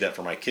don't want to see that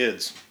for my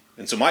kids.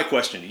 And so my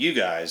question to you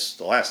guys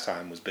the last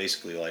time was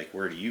basically like,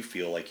 where do you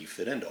feel like you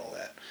fit into all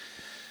that?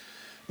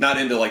 not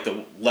into like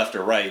the left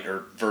or right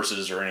or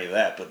versus or any of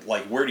that, but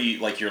like where do you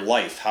like your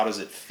life? How does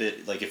it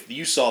fit? Like if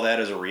you saw that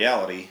as a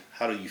reality,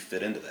 how do you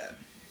fit into that?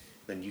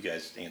 Then you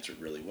guys answered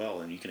really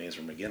well, and you can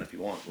answer them again if you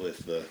want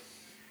with the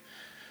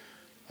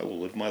I will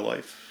live my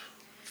life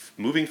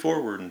moving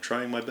forward and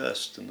trying my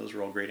best, and those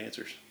are all great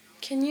answers.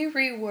 Can you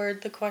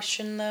reword the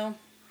question though?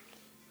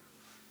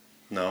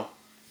 No.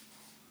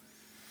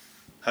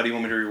 How do you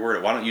want me to reword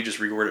it? Why don't you just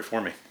reword it for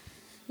me?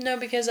 No,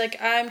 because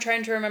like I'm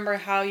trying to remember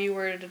how you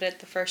worded it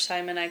the first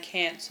time, and I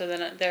can't. So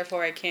then,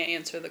 therefore, I can't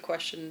answer the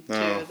question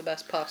to the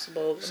best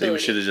possible ability. See, we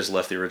should have just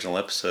left the original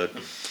episode.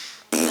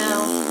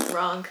 No,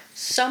 wrong.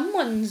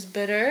 Someone's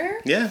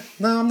bitter. Yeah,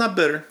 no, I'm not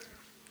bitter.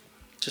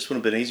 Just would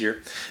have been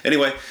easier.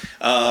 Anyway,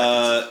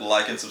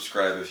 like and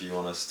subscribe if you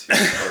want us to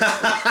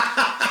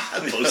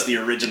post the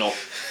original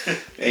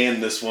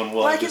and this one.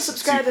 Well, Like and this is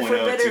subscribe if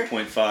we're bitter.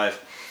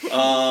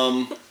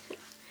 2.5.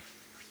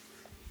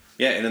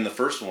 Yeah, and in the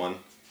first one,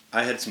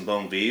 I had some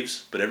bone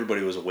beeves, but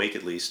everybody was awake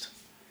at least.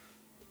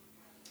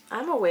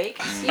 I'm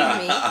awake. See me.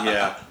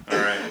 Yeah, all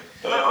right.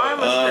 My arm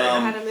was hurt. I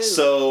had to move.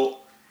 So,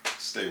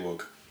 stay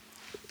woke.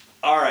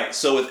 all right.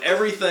 So with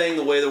everything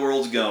the way the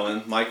world's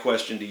going, my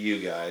question to you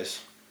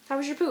guys. How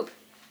was your poop?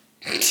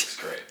 It's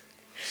great.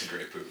 It's a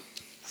great poop.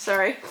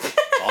 Sorry.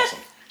 Awesome.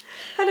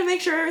 Had to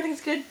make sure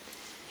everything's good.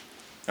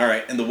 All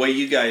right, and the way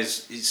you guys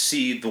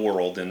see the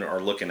world and are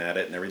looking at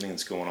it and everything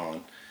that's going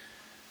on,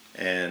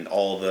 and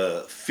all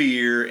the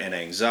fear and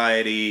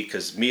anxiety,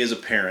 because me as a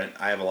parent,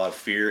 I have a lot of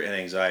fear and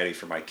anxiety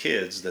for my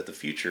kids that the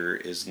future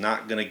is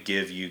not going to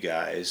give you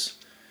guys,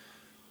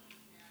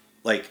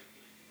 like,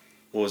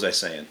 what was I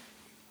saying?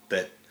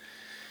 That,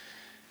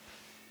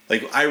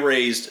 like, I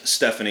raised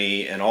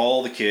Stephanie and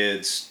all the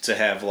kids to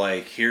have,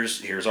 like,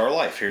 here's our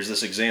life. Here's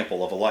this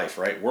example of a life,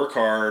 right? Work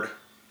hard,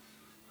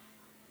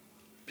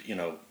 you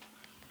know,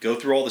 go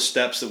through all the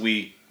steps that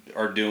we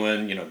are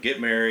doing, you know,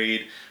 get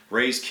married,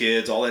 raise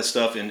kids, all that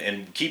stuff,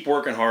 and keep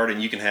working hard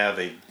and you can have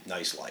a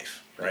nice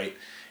life, right?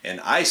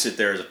 And I sit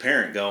there as a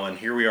parent going,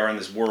 here we are in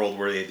this world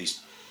where they have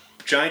these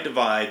giant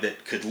divide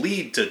that could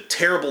lead to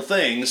terrible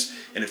things,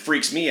 and it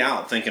freaks me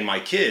out thinking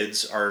my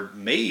kids are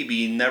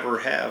maybe never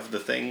have the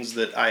things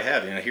that I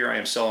have. You know, here I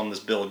am selling this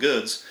bill of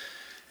goods,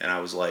 and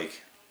I was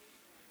like,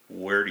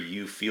 where do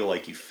you feel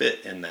like you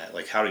fit in that?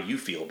 Like, how do you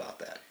feel about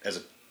that? As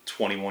a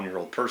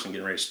 21-year-old person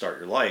getting ready to start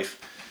your life,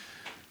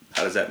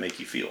 how does that make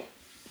you feel?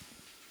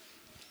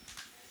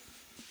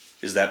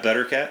 Is that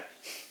better, Kat?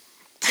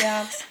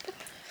 Yeah.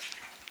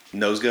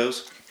 Nose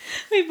goes?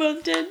 We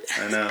both did.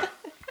 I know.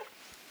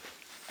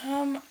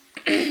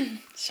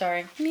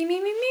 Sorry. Me,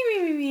 me, me, me,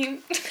 me, me, me.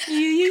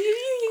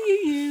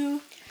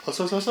 You. Us,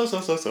 us, us, us,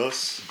 us, us,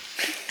 us.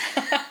 I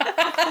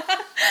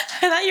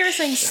thought you were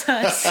saying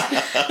sus.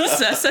 Sus,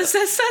 sus, sus,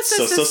 sus, sus,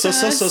 Sus, sus,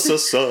 sus, sus,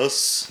 sus, sus,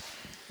 sus.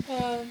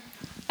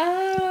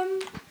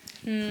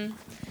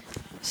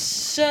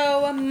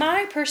 So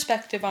my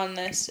perspective on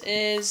this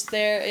is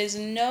there is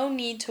no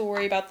need to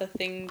worry about the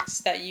things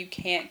that you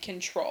can't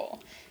control,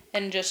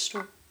 and just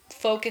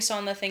focus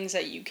on the things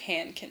that you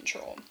can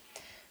control.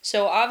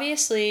 So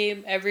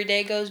obviously, every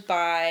day goes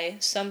by,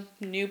 some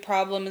new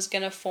problem is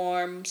going to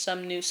form,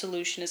 some new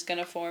solution is going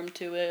to form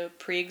to a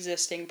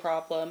pre-existing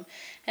problem,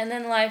 and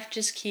then life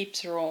just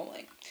keeps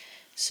rolling.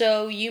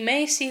 So you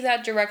may see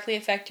that directly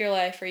affect your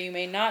life, or you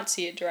may not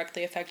see it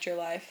directly affect your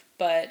life,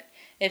 but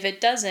if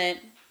it doesn't,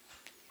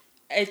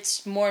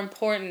 it's more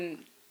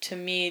important to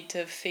me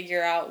to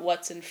figure out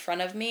what's in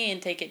front of me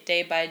and take it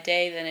day by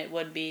day than it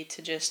would be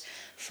to just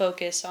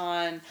focus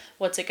on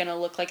what's it going to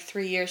look like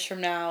 3 years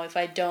from now if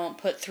I don't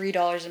put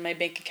 $3 in my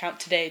bank account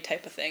today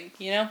type of thing,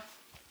 you know?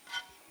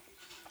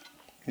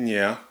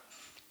 Yeah.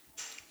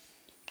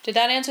 Did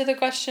that answer the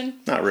question?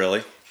 Not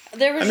really.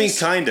 There was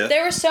kinda.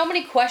 There were so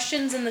many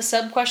questions in the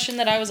sub-question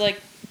that I was like,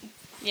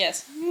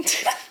 yes.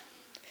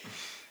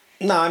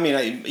 No, I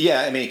mean,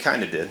 it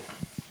kind of did.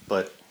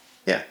 But,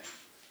 yeah.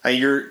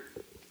 You're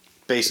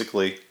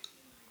basically,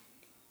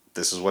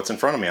 this is what's in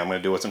front of me. I'm going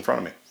to do what's in front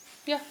of me.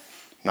 Yeah.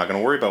 I'm not going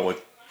to worry about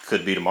what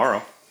could be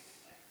tomorrow.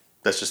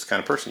 That's just the kind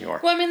of person you are.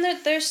 Well, I mean,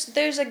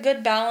 there's a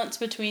good balance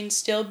between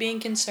still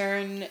being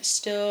concerned,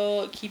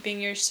 still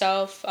keeping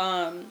yourself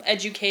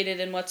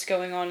educated in what's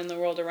going on in the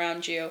world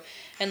around you,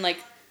 and, like,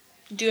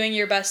 doing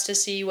your best to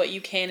see what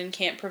you can and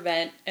can't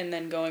prevent, and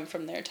then going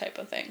from there type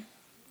of thing.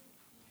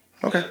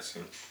 Okay. That's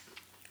good.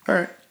 All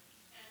right.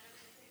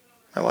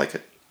 I like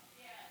it.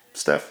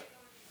 Steph?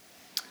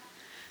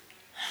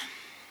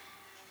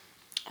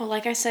 Well,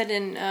 like I said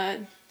in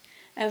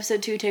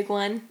episode 2, take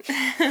 1,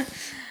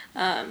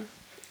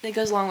 it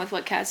goes along with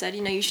what Kat said.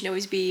 You know, you should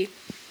always be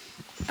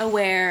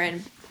aware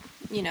and,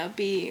 you know,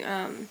 be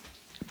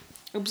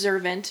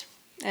observant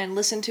and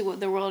listen to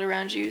what the world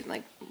around you,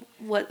 like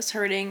what's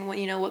hurting,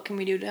 what can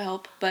we do to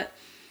help. But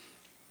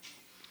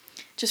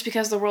just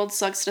because the world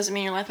sucks doesn't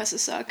mean your life has to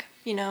suck.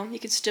 You know, you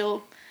could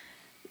still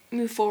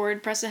move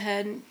forward, press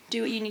ahead, and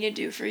do what you need to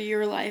do for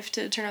your life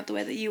to turn out the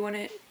way that you want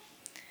it.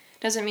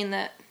 Doesn't mean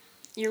that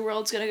your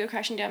world's gonna go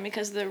crashing down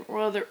because the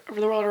world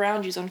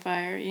around you's on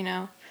fire, you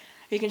know.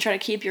 You can try to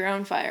keep your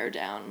own fire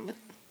down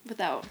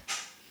without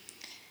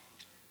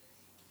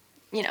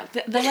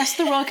the rest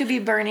of the world could be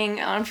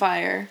burning on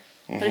fire.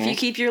 But if you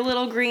keep your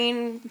little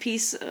green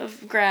piece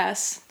of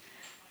grass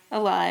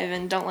alive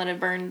and don't let it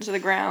burn to the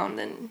ground,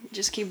 then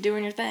just keep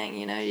doing your thing.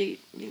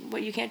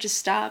 You can't just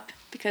stop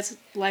because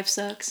life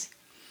sucks.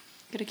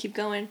 You gotta keep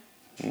going.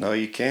 No,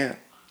 you can't.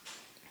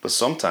 But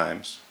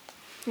sometimes.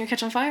 You're gonna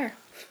catch on fire.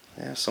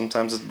 Yeah,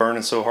 sometimes it's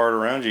burning so hard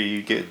around you,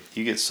 you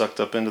get sucked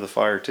up into the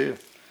fire too.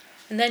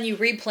 And then you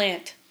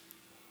replant.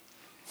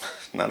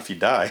 Not if you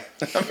die.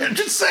 I'm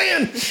just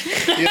saying.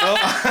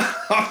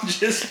 I'm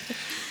just,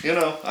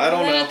 I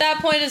don't know. At that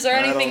point, is there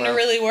anything to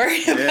really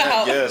worry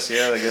about?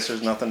 I guess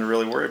there's nothing to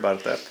really worry about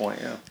at that point,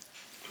 yeah.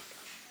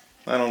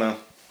 I don't know.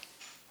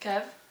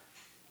 Kev?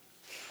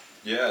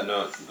 Yeah,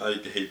 no, I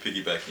hate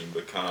piggybacking,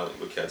 but kind of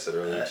what Kat said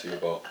earlier too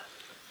about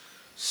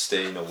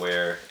staying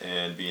aware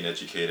and being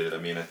educated. I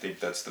mean, I think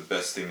that's the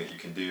best thing that you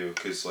can do,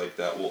 because like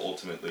that will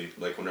ultimately,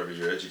 like whenever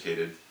you're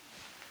educated,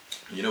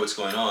 you know what's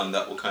going on,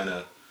 that will kind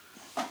of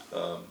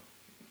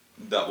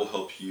that will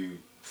help you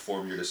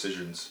form your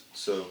decisions.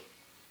 So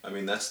I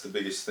mean, that's the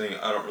biggest thing.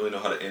 I don't really know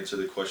how to answer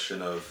the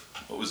question of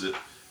what was it,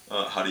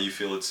 how do you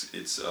feel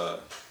it's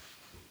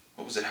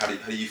what was it, how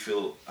do you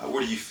feel,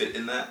 where do you fit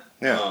in that?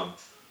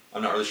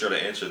 I'm not really sure how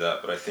to answer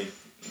that, but I think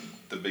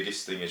the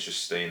biggest thing is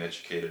just staying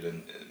educated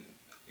and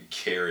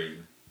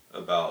caring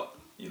about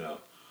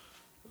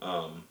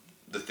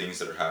the things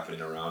that are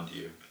happening around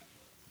you,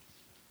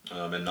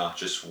 and not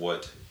just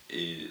what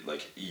is,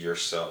 like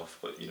yourself,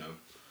 but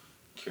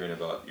caring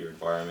about your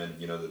environment,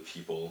 the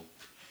people.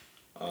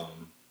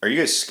 Are you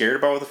guys scared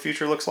about what the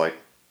future looks like?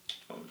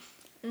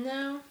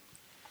 No.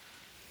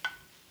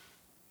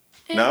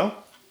 No?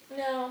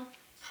 No.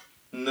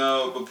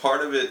 No, but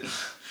part of it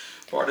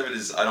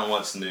is I don't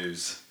watch the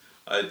news.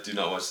 I do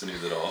not watch the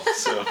news at all,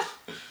 so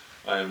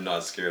I am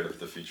not scared of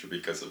the future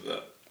because of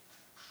that.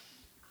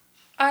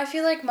 I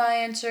feel like my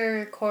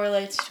answer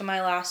correlates to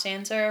my last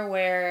answer,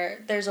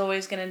 where there's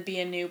always going to be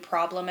a new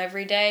problem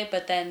every day,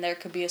 but then there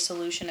could be a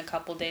solution a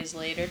couple days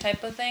later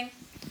type of thing.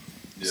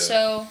 Yeah.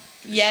 So,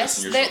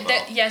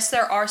 yes,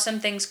 there are some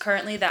things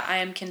currently that I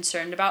am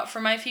concerned about for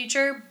my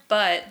future,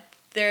 but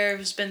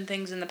there's been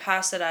things in the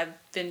past that I've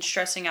been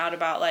stressing out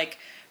about, like,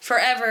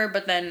 forever,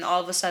 but then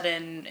all of a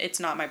sudden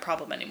it's not my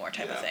problem anymore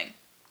type of thing.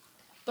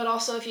 But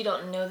also, if you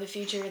don't know the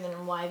future,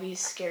 then why be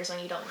scared of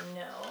something you don't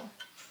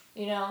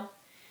know?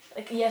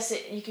 Like, yes,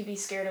 you could be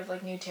scared of,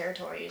 like, new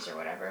territories or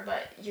whatever,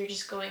 but you're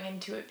just going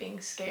into it being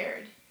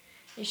scared.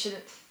 You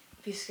shouldn't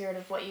be scared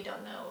of what you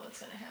don't know what's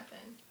going to happen.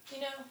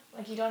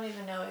 Like, you don't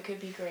even know. It could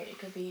be great. It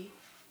could be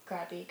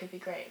crappy. It could be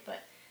great,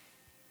 but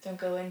don't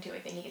go into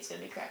it thinking it's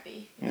going to be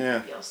crappy. You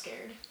feel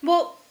scared.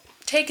 Well,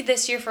 take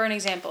this year for an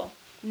example.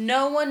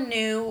 No one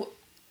knew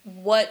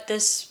what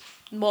this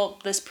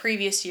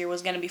previous year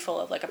was going to be full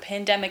of, like a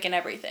pandemic and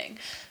everything.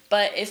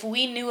 But if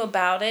we knew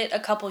about it a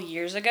couple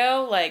years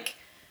ago, like,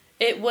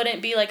 it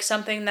wouldn't be, like,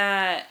 something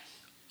that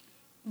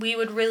we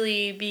would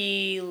really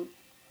be,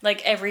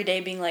 like, every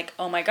day being like,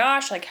 oh my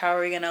gosh, like, how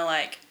are we going to,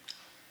 like,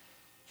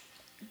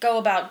 go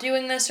about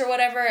doing this or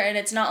whatever. And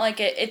it's not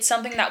like it's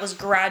something that was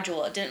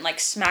gradual. It didn't,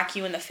 like, smack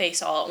you in the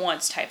face all at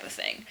once type of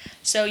thing.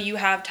 So you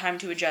have time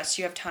to adjust.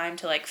 You have time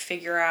to, like,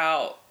 figure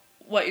out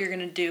what you're going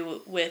to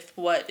do with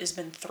what has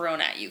been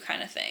thrown at you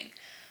kind of thing.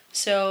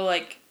 So,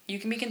 like, you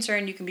can be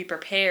concerned, you can be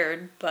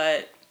prepared,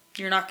 but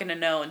you're not going to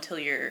know until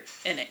you're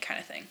in it kind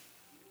of thing.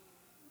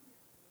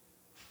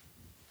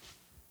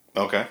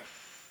 Okay.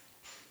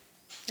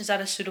 Is that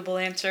a suitable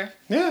answer?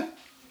 Yeah.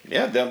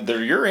 Yeah,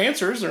 they're your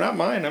answers. They're not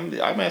mine.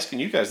 I'm asking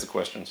you guys the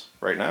questions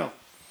right now.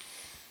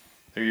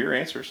 They're your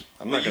answers.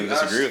 I'm not going to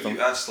disagree with them.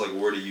 You asked, like,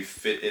 where do you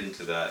fit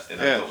into that?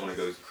 And I don't want to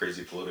go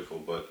crazy political,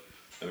 but,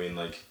 I mean,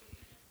 like,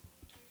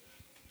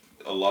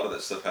 a lot of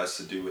that stuff has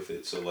to do with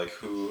it. So, like,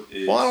 who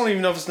is... Well, I don't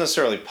even know if it's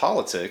necessarily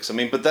politics. I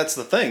mean, but that's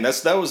the thing.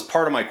 That was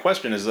part of my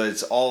question, is that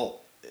it's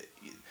all...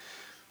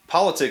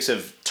 Politics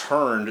have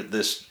turned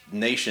this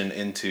nation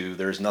into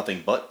there's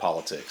nothing but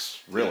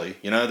politics, really.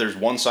 There's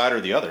one side or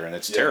the other, and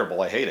it's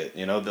terrible. I hate it.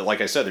 Like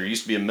I said, there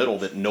used to be a middle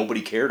that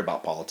nobody cared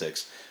about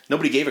politics.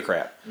 Nobody gave a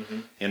crap,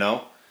 And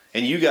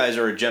you guys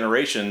are a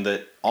generation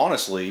that,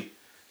 honestly,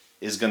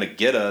 is going to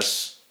get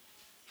us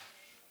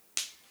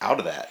out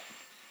of that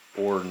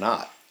or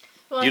not.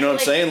 Well, you know what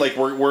I'm saying? Like,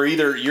 we're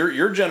either...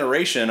 Your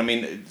generation, I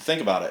mean,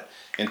 think about it.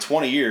 In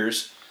 20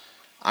 years,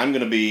 I'm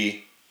going to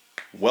be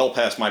well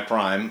past my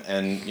prime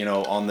and,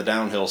 on the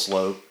downhill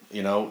slope.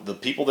 The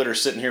people that are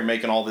sitting here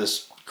making all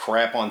this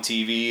crap on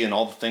TV and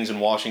all the things in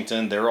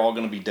Washington, they're all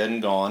going to be dead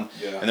and gone.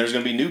 Yeah. And there's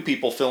going to be new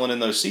people filling in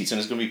those seats, and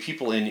there's going to be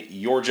people in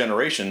your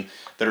generation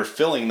that are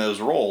filling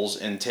those roles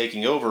and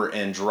taking over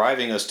and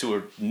driving us to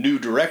a new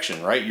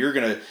direction, right? You're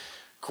going to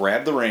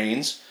grab the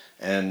reins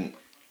and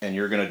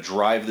you're going to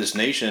drive this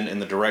nation in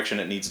the direction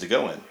it needs to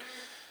go in.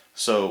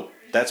 So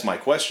that's my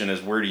question,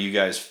 is where do you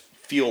guys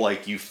feel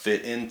like you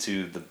fit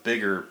into the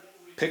bigger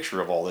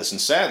picture of all this?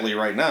 And sadly,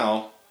 right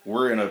now,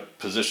 we're in a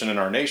position in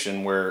our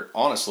nation where,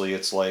 honestly,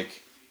 it's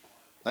like,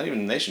 not even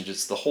the nation,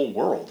 just the whole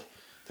world.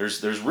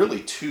 There's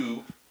really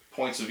two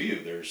points of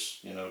view. There's,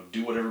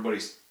 do what everybody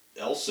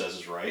else says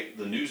is right,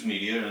 the news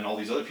media and all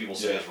these other people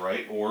say Yeah. is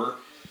right, or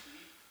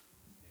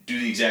do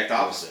the exact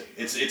opposite.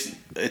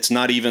 It's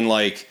not even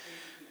like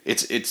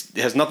it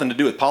has nothing to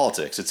do with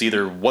politics. It's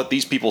either what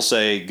these people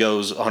say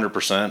goes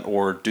 100%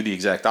 or do the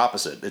exact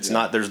opposite. It's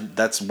not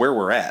that's where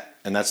we're at,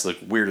 and that's the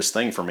weirdest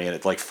thing for me, and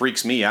it like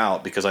freaks me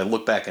out because I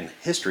look back in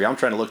history. I'm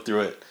trying to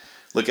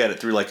look at it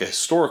through like a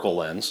historical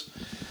lens,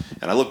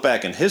 and I look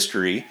back in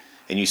history,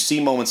 and you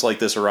see moments like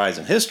this arise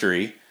in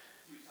history,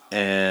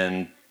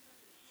 and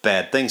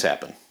bad things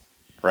happen,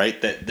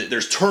 right? That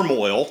there's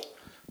turmoil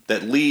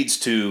that leads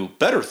to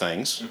better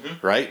things,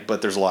 right?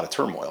 But there's a lot of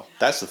turmoil.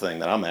 That's the thing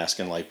that I'm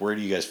asking, like, where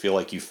do you guys feel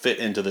like you fit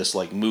into this,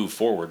 like, move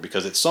forward?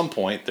 Because at some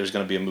point, there's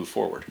going to be a move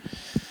forward.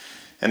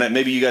 And that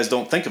maybe you guys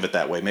don't think of it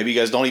that way. Maybe you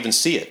guys don't even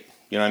see it.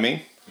 You know what I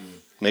mean?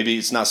 Maybe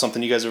it's not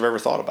something you guys have ever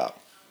thought about.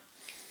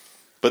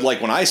 But,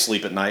 like, when I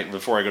sleep at night,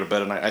 before I go to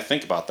bed at night, I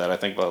think about that. I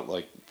think about,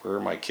 like, where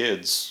are my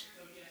kids?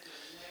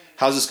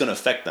 How's this going to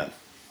affect them?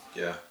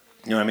 Yeah.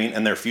 You know what I mean?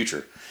 And their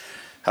future.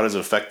 How does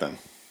it affect them?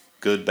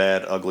 Good,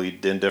 bad, ugly,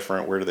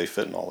 indifferent, where do they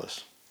fit in all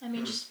this? I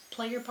mean, just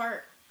play your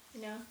part,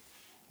 you know?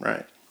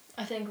 Right.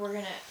 I think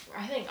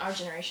our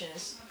generation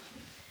is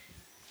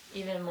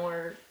even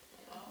more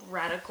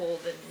radical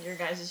than your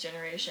guys'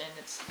 generation.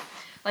 It's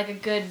like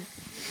I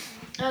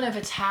don't know if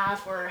it's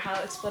half or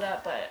how it's split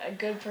up, but a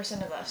good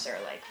percent of us are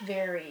like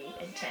very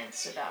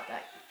intense about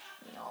that,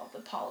 you know, the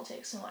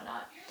politics and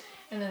whatnot.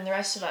 And then the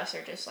rest of us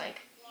are just like,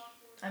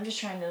 I'm just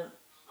trying to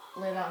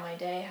live out my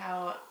day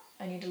how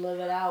I need to live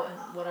it out,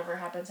 and whatever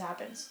happens,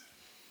 happens.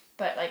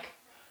 But like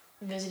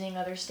visiting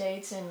other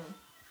states and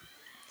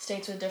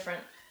states with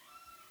different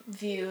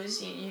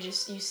views, you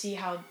see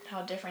how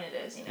different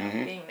it is, you know,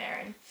 being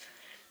there. And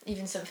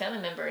even some family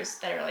members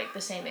that are like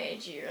the same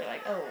age, you're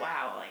like, oh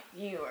wow, like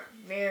you are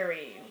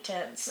very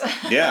intense.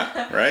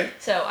 Yeah, right?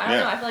 So I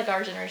don't know, I feel like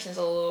our generation is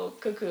a little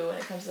cuckoo when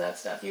it comes to that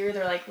stuff. You're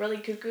either like really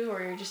cuckoo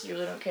or you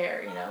really don't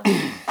care, you know?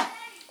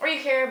 Or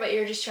you care, but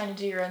you're just trying to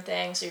do your own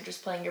thing, so you're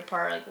just playing your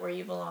part, like where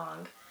you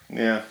belong.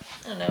 Yeah.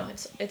 I don't know,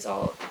 it's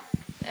all,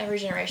 every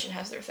generation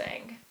has their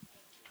thing.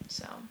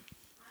 So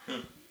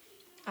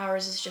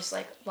ours is just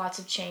like lots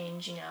of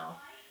change, you know.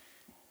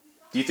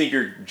 Do you think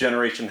your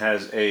generation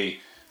has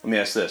let me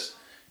ask this.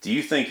 Do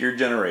you think your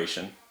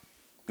generation,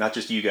 not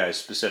just you guys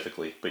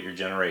specifically, but your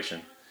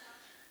generation,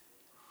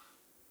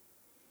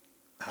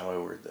 how do I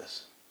word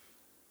this?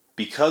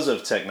 Because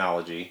of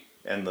technology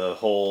and the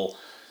whole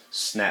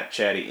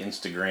Snapchatty,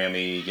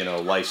 Instagrammy, you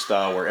know,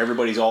 lifestyle where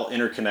everybody's all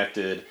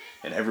interconnected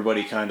and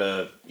everybody kind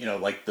of, you know,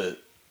 like the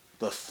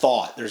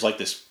thought, there's like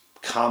this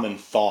common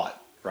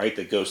thought, right,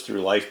 that goes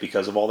through life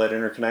because of all that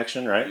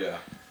interconnection, right? Yeah.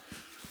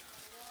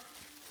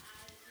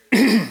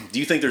 Do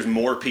you think there's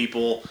more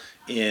people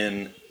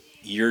in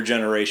your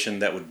generation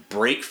that would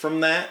break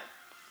from that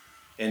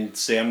and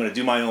say, I'm going to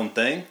do my own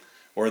thing,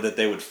 or that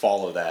they would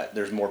follow that?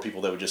 There's more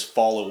people that would just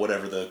follow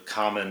whatever the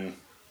common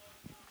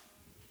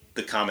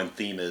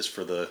theme is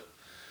for the...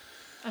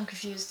 I'm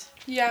confused.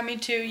 Yeah, me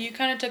too. You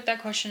kind of took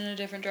that question in a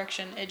different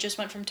direction. It just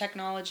went from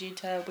technology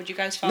to, would you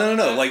guys follow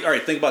No. that? Like, all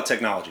right, think about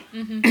technology.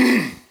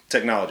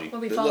 Technology.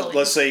 What we following?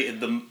 Let's say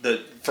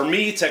for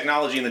me,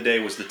 technology in the day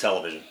was the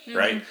television,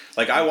 right?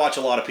 Like, I watch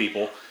a lot of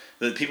people,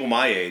 the people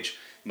my age,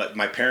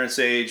 my parents'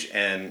 age,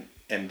 and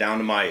down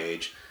to my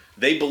age,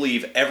 they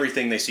believe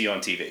everything they see on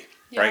TV,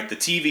 right? The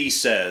TV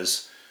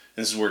says,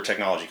 and this is where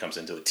technology comes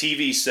into it.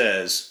 TV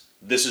says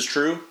this is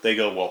true. They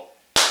go, well,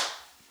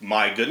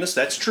 my goodness,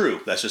 that's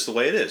true. That's just the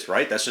way it is,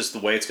 right? That's just the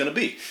way it's going to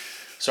be.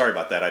 Sorry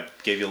about that. I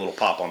gave you a little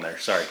pop on there.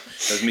 Sorry.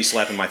 That was me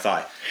slapping my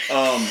thigh.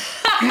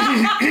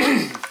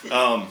 I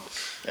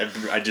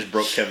just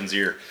broke Kevin's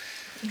ear.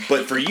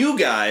 But for you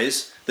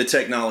guys, the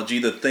technology,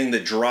 the thing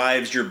that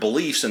drives your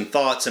beliefs and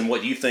thoughts and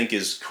what you think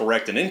is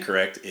correct and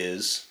incorrect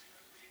is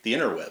the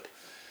interweb.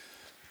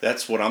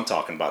 That's what I'm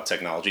talking about,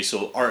 technology.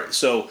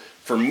 So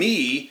for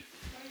me,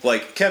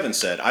 like Kevin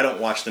said, I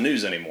don't watch the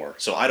news anymore.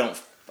 So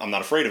I'm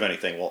not afraid of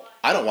anything. Well,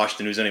 I don't watch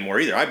the news anymore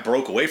either. I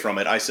broke away from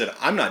it. I said,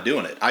 I'm not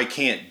doing it. I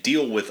can't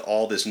deal with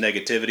all this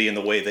negativity and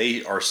the way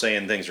they are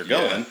saying things are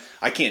going.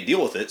 I can't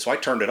deal with it, so I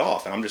turned it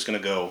off, and I'm just going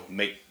to go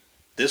make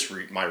this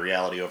my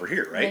reality over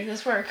here, right? Make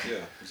this work. Yeah,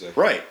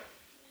 exactly. Right.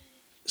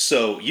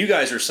 So you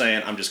guys are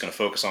saying, I'm just going to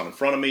focus on in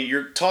front of me.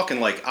 You're talking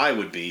like I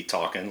would be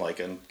talking,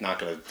 like I'm not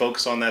going to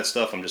focus on that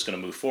stuff. I'm just going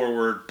to move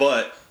forward.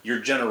 But your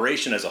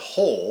generation as a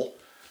whole,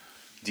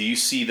 do you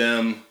see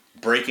them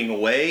breaking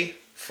away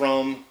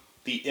from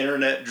the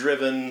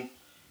internet-driven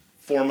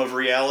form of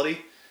reality?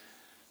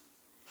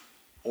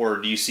 Or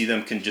do you see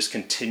them just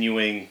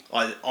continuing,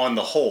 on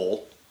the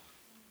whole,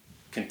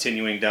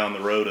 continuing down the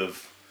road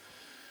of,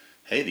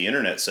 hey, the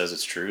internet says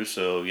it's true,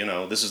 so, you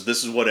know, this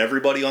is what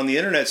everybody on the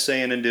internet's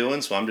saying and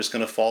doing, so I'm just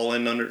going to fall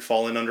in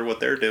under what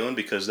they're doing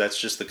because that's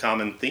just the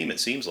common theme, it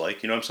seems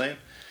like. You know what I'm saying?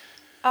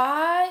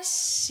 I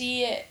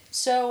see it.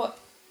 So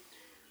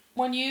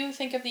when you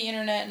think of the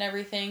internet and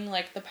everything,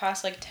 like the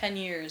past 10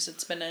 years,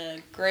 it's been a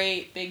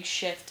great big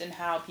shift in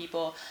how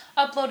people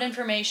upload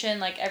information,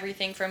 like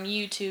everything from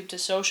YouTube to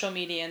social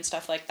media and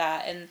stuff like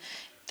that. And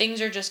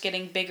things are just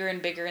getting bigger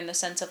and bigger in the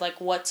sense of like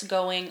what's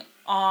going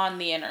on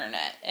the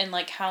internet and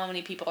like how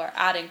many people are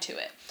adding to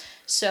it.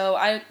 So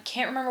I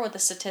can't remember what the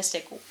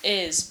statistic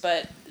is,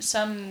 but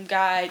some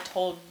guy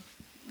told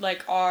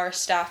like our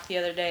staff the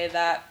other day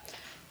that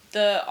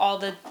all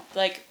the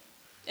like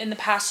in the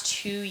past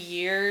 2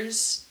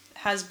 years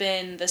has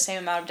been the same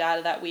amount of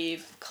data that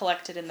we've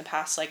collected in the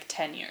past like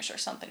 10 years or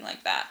something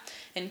like that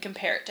in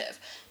comparative.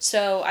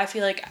 So I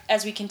feel like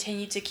as we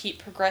continue to keep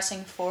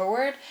progressing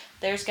forward,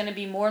 there's going to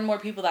be more and more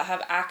people that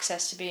have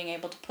access to being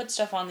able to put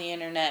stuff on the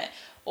internet,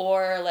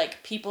 or like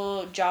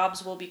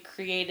jobs will be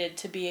created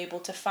to be able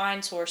to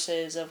find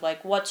sources of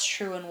like what's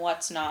true and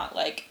what's not.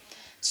 Like,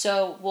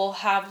 so we'll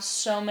have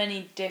so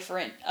many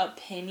different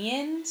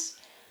opinions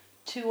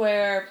to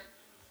where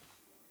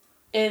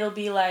it'll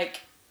be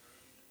like,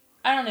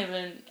 I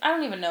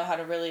don't even know how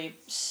to really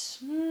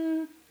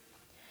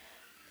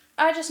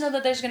I just know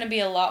that there's going to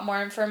be a lot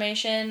more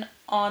information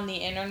on the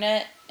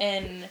internet,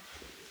 and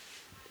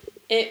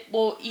it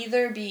will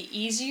either be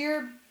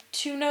easier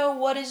to know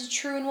what is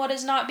true and what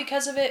is not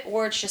because of it,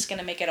 or it's just going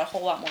to make it a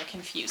whole lot more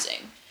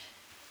confusing.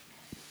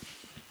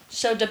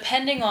 So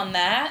depending on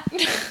that,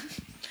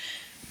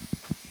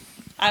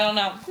 I don't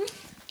know.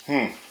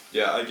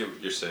 Yeah, I get what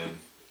you're saying.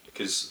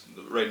 Because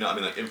right now, I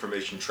mean, like,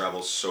 information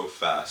travels so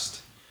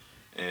fast.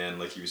 And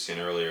like you were saying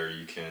earlier,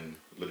 you can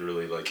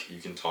literally, like,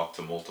 you can talk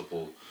to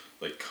multiple,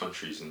 like,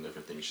 countries and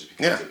different things just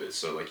because of it.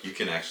 So, like, you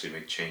can actually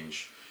make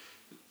change.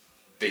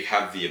 They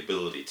have the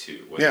ability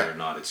to. Whether or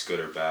not it's good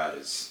or bad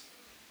is,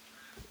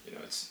 you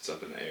know, it's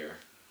up in the air.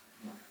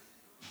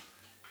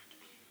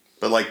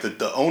 But, like,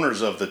 the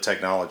owners of the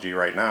technology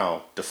right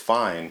now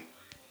define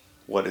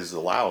what is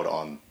allowed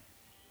on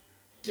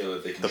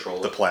that they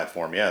control the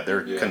platform. Yeah,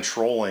 they're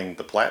controlling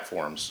the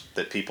platforms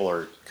that people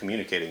are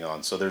communicating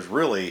on. So there's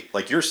really,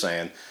 like you're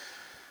saying,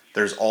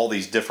 there's all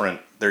these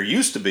different, there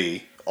used to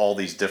be all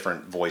these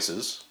different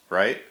voices,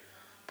 right?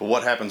 But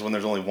what happens when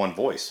there's only one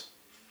voice?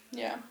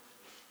 Yeah.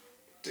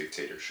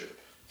 Dictatorship.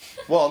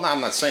 Well, no, I'm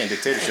not saying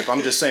dictatorship.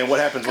 I'm just saying what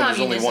happens when there's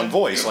only one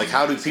voice? Like,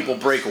 how do people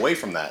break away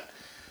from that?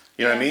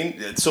 You know what I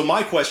mean? So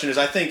my question is,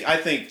 I think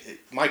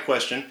my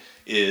question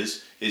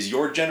is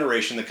your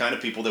generation the kind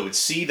of people that would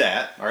see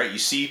that, all right? You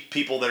see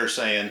people that are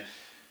saying,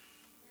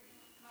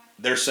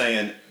 they're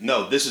saying,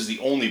 no, this is the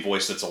only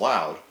voice that's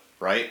allowed,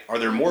 right? Are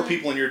there more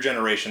people in your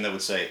generation that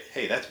would say,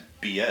 hey, that's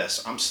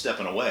BS, I'm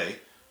stepping away,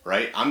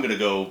 right? I'm going to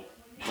go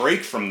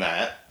break from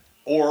that.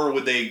 Or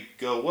would they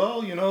go,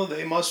 well, you know,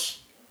 they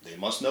must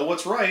know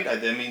what's right. I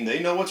mean, they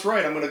know what's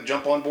right. I'm going to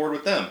jump on board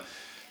with them.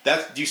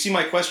 Do you see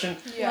my question?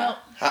 Yeah.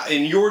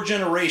 In your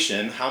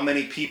generation, how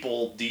many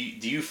people do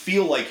you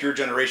feel like your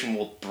generation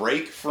will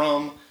break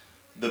from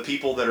the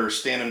people that are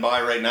standing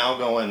by right now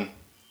going,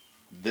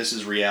 this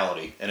is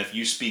reality, and if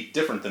you speak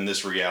different than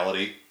this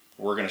reality,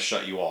 we're going to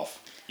shut you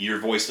off. Your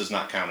voice does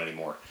not count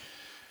anymore.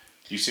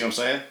 Do you see what I'm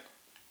saying?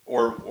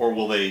 Or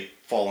will they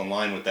fall in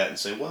line with that and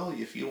say, well,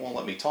 if you won't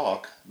let me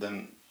talk,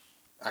 then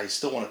I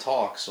still want to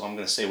talk, so I'm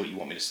going to say what you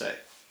want me to say.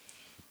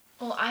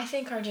 Well, I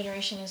think our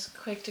generation is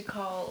quick to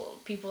call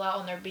people out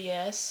on their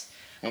BS,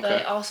 Okay. but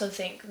I also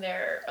think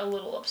they're a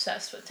little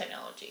obsessed with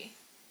technology.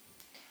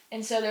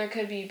 And so there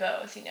could be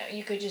both, you know.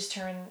 You could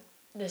turn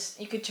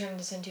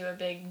this into a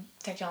big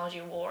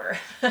technology war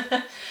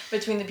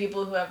between the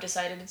people who have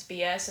decided it's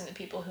BS and the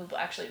people who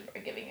actually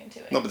are giving into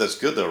it. No, but that's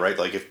good though, right?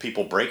 Like if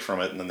people break from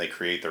it and then they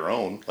create their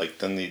own, like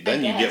then you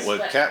get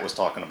what Kat was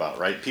talking about,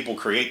 right? People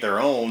create their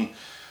own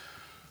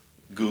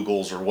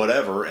Googles or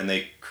whatever, and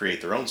they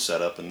create their own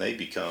setup, and they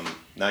become,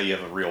 now you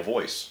have a real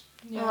voice.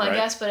 Yeah. Well, I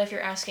guess, but if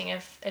you're asking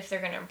if they're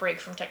going to break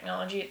from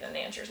technology, then the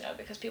answer is no,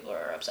 because people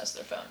are obsessed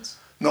with their phones.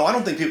 No, I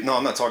don't think people, no,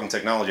 I'm not talking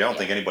technology. I don't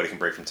think anybody can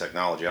break from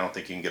technology. I don't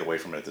think you can get away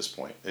from it at this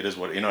point. It is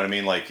what, you know what I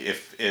mean? Like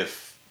if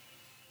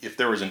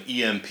there was an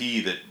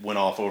EMP that went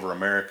off over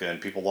America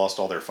and people lost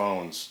all their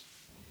phones,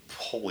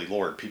 holy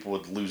Lord, people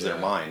would lose their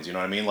minds. You know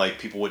what I mean? Like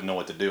people wouldn't know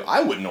what to do.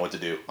 I wouldn't know what to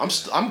do.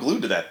 I'm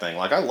glued to that thing.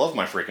 Like I love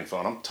my freaking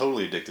phone. I'm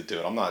totally addicted to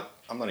it. I'm not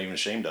even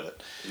ashamed of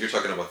it. You're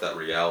talking about that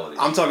reality.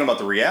 I'm talking about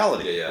the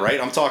reality, right?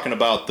 I'm talking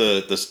about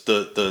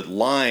the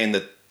line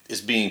that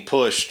is being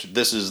pushed.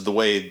 This is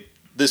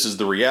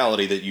the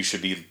reality that you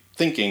should be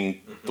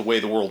thinking the way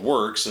the world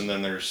works, and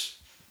then there's,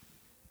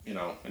 you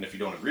know, and if you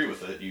don't agree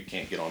with it, you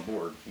can't get on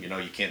board. You know,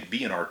 you can't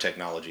be in our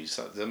technology.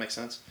 So, does that make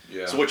sense?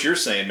 Yeah. So what you're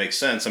saying makes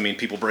sense. I mean,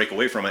 people break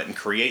away from it and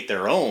create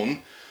their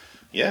own.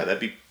 Yeah, that'd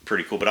be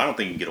pretty cool. But I don't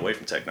think you can get away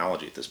from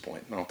technology at this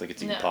point. I don't think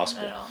it's even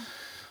possible. Not at all.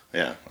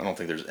 Yeah, I don't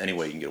think there's any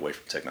way you can get away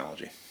from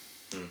technology.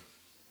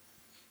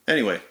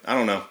 Anyway, I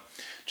don't know.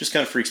 Just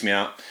kind of freaks me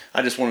out.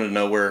 I just wanted to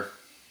know where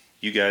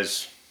you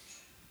guys,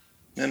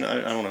 and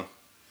I don't know.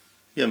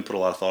 You haven't put a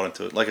lot of thought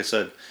into it. Like I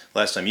said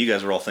last time, you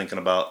guys were all thinking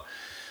about,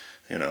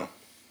 you know,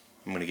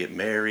 I'm going to get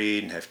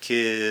married and have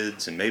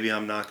kids, and maybe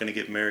I'm not going to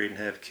get married and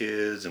have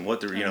kids, and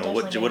what am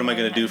I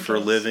going to do for a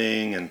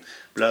living, and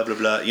blah blah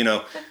blah. You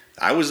know,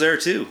 I was there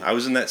too. I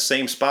was in that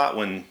same spot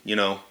when, you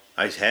know,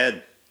 I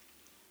had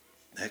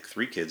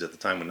 3 kids at the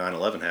time when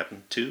 9/11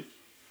 happened. 2,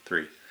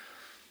 3.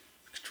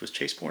 Was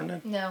Chase born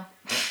then? No.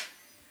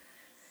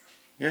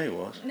 Yeah, he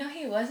was. No,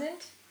 he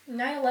wasn't.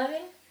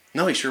 9/11?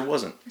 No, he sure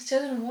wasn't. It's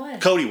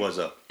 2001. Cody was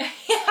up. Yeah.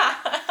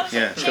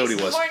 Yeah, Cody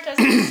was. Born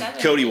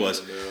 2007. Cody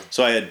was.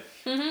 So I had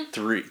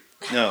 3.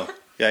 No,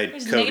 yeah, I had It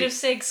was Cody.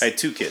 -6. I had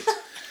 2 kids.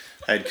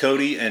 I had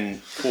Cody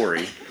and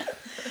Corey.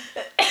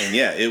 And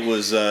yeah, it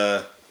was.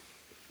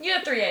 You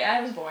had 3.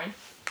 I was born.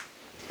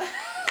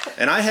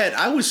 And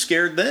I was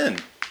scared then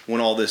when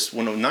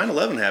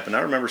 9/11 happened. I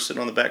remember sitting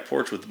on the back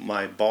porch with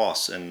my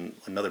boss and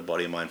another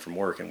buddy of mine from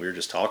work, and we were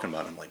just talking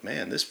about it. I'm like,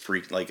 man, this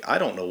freak. Like, I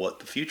don't know what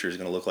the future is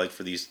going to look like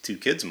for these 2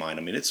 kids of mine.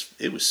 I mean,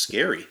 it was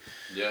scary.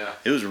 Yeah.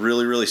 It was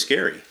really, really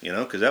scary,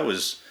 because that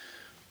was,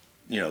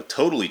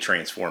 totally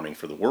transforming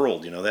for the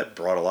world. That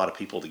brought a lot of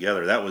people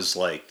together. That was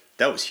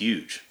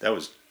huge. That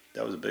was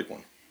a big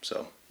one.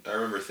 So I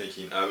remember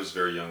thinking, I was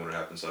very young when it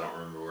happened, so I don't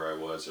remember where I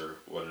was or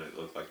what it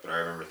looked like, but I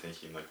remember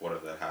thinking, like, what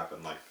if that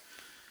happened, like,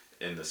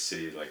 in the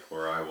city, like,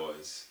 where I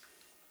was?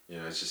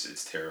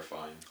 It's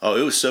terrifying. Oh,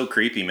 it was so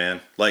creepy, man.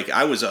 Like,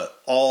 I was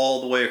all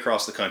the way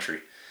across the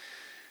country.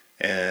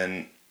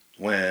 And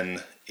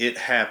when it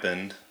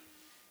happened,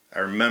 I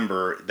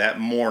remember that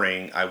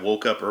morning I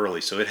woke up early.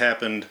 So it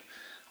happened,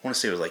 I want to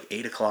say it was like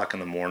 8 o'clock in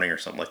the morning or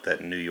something like that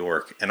in New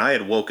York. And I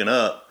had woken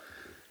up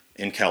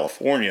in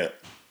California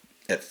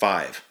at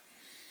 5.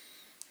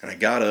 And I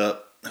got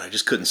up and I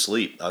just couldn't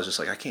sleep. I was just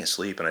like, I can't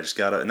sleep. And I just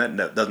got up, and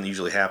that doesn't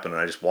usually happen. And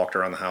I just walked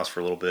around the house for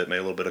a little bit, made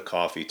a little bit of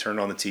coffee, turned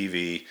on the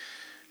TV.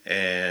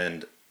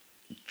 And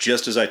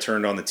just as I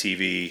turned on the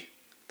TV,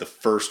 the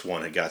first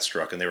one had got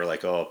struck. And they were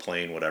like, oh, a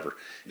plane, whatever.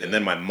 Yeah. And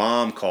then my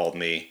mom called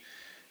me,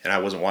 and I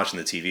wasn't watching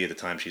the TV at the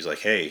time. She's like,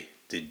 hey,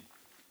 did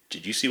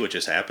you see what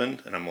just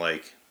happened? And I'm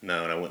like,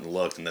 no. And I went and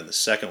looked. And then the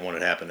second one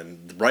had happened.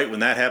 And right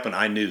when that happened,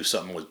 I knew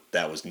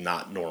that was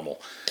not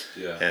normal.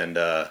 Yeah. And,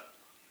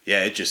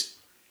 it just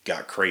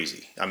got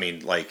crazy. I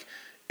mean, like,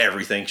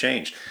 everything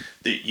changed.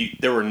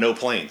 There were no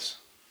planes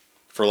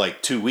for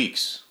like 2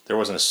 weeks. There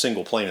wasn't a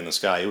single plane in the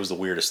sky. It was the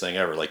weirdest thing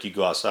ever. Like, you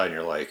go outside and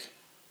you're like,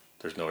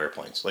 there's no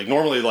airplanes. Like,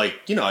 normally, like,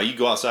 you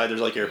go outside,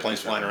 there's like airplanes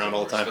flying around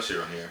all the time.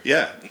 Especially around here.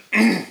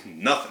 Yeah.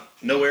 Nothing.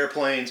 No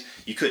airplanes.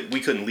 We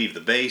couldn't leave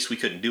the base. We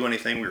couldn't do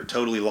anything. We were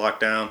totally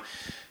locked down.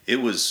 It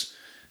was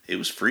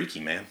freaky,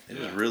 man. It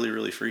was really,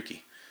 really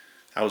freaky.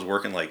 I was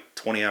working like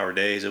 20-hour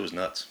days. It was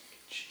nuts.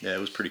 Yeah, it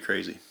was pretty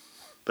crazy.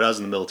 But I was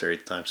in the military at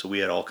the time, so we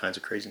had all kinds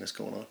of craziness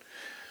going on.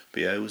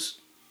 But yeah, it was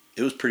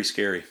pretty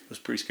scary. It was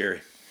pretty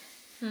scary.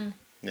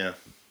 Yeah.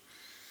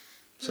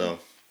 So,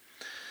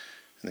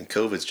 and then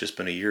COVID's just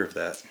been a year of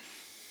that.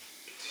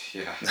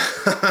 Yeah.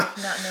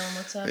 Not knowing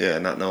what's up. Yeah,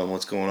 not knowing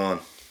what's going on.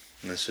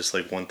 And it's just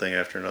like one thing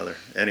after another.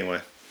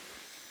 Anyway.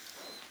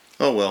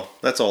 Oh well,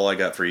 that's all I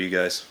got for you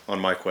guys on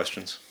my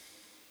questions.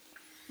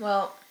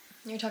 Well,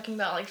 you're talking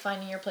about like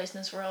finding your place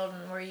in this world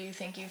and where you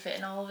think you fit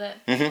in all of it.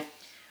 Mm-hmm.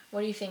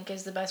 What do you think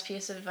is the best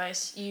piece of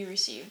advice you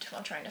received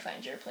while trying to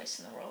find your place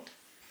in the world?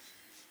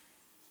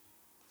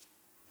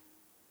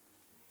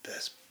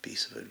 Best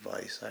piece of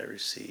advice I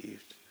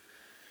received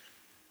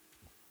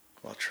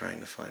while trying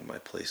to find my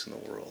place in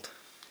the world.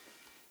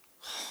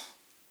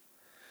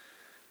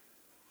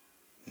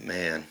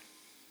 Man.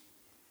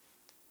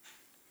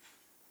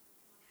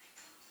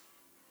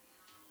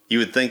 You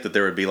would think that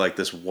there would be like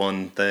this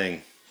one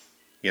thing,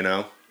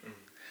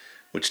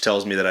 which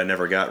tells me that I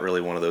never got really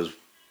one of those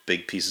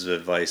big pieces of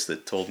advice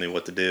that told me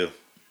what to do.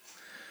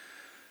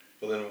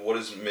 Well, then what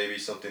is maybe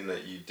something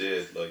that you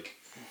did, like,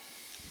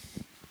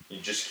 you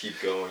just keep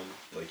going,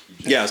 like,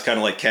 Yeah, it's kind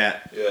of like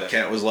Kat. Yeah.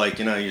 Kat was like,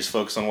 you just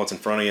focus on what's in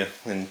front of you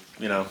and,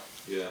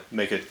 yeah.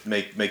 make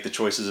the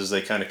choices as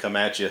they kind of come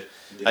at you.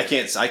 Yeah.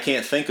 I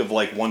can't think of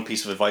like one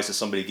piece of advice that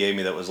somebody gave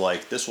me that was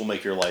like, this will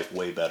make your life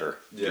way better.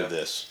 Yeah. Do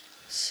this.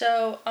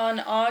 So on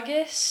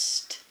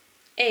August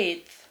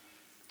 8th,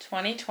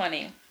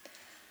 2020,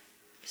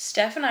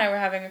 Steph and I were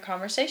having a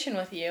conversation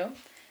with you,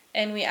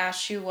 and we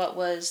asked you what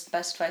was the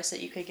best advice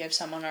that you could give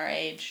someone our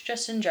age,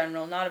 just in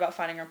general, not about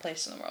finding our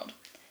place in the world.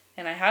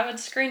 And I have it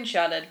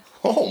screenshotted.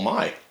 Oh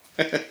my.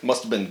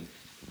 Must have been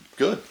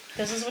good.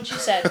 This is what you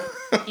said.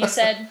 You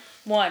said,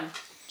 1,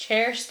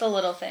 cherish the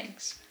little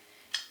things.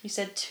 You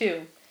said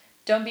 2,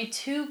 don't be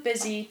too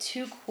busy,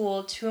 too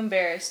cool, too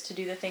embarrassed to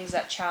do the things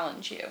that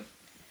challenge you.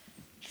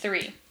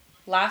 3,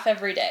 laugh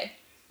every day.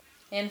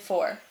 And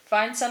 4,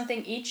 find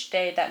something each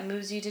day that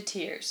moves you to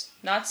tears.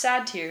 Not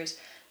sad tears,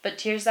 but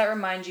tears that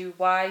remind you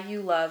why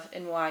you love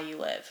and why you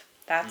live.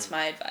 That's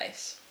my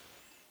advice.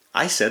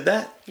 I said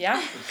that?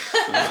 Yeah.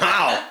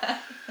 Wow.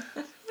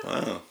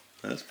 Wow.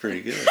 That's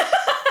pretty good.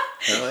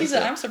 I like He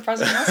said, that. I'm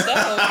surprised with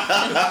myself.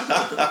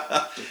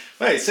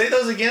 Wait, say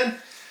those again?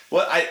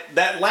 Well,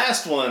 that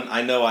last one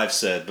I know I've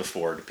said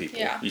before to people.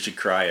 Yeah. You should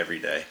cry every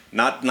day.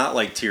 Not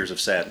like tears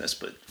of sadness,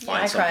 but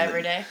find I something. cry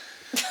every day.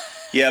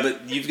 Yeah,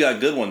 but you've got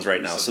good ones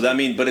right now. So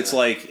but it's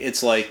like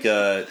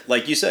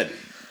you said,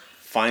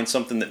 find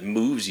something that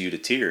moves you to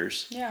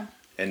tears. Yeah.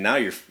 And now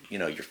you're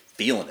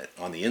feeling it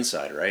on the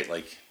inside, right?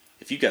 Like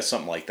if you've got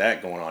something like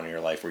that going on in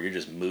your life where you're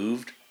just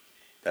moved,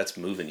 that's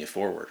moving you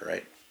forward,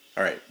 right?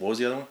 All right. What was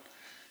the other one?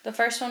 The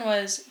first one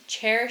was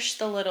cherish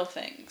the little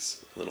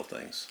things. Little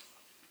things.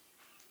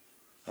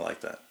 I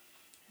like that.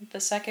 The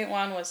second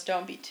one was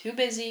don't be too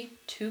busy,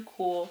 too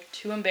cool,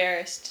 too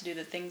embarrassed to do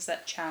the things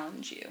that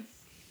challenge you.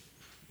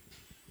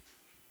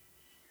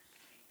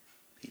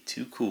 Be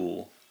too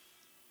cool,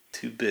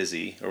 too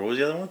busy, or what was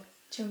the other one?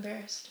 Too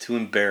embarrassed. Too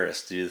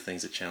embarrassed to do the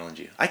things that challenge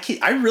you.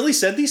 I really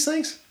said these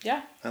things?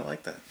 Yeah. I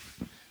like that.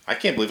 I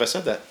can't believe I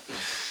said that.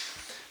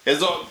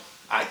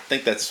 I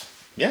think that's,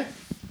 yeah,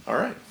 all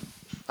right.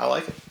 I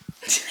like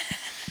it.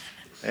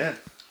 Yeah.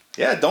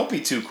 Yeah, don't be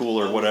too cool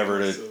or whatever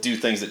to do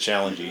things that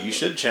challenge you. You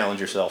should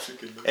challenge yourself.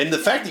 And the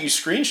fact that you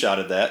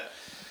screenshotted that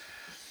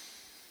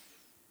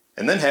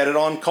and then had it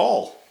on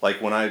call,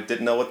 like when I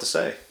didn't know what to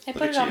say. I Look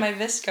put at it on you. my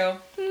Visco.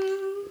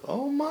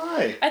 Oh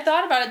my. I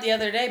thought about it the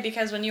other day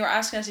because when you were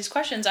asking us these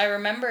questions, I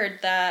remembered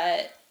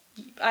that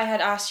I had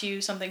asked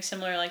you something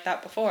similar like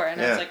that before. And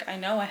I was Yeah. like, I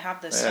know I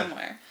have this Yeah.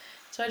 somewhere.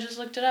 So I just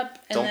looked it up.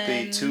 And Don't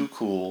be too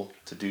cool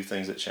to do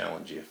things that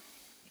challenge you.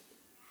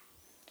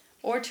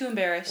 Or too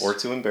embarrassed. Or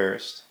too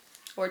embarrassed.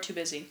 Or too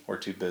busy. Or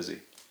too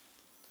busy.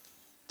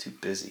 Too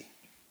busy.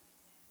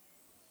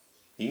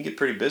 You can get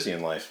pretty busy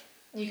in life.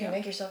 You can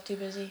make yourself too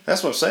busy.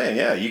 That's what I'm saying,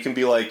 yeah. You can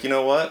be like, you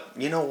know what?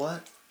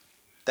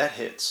 That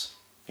hits.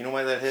 You know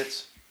why that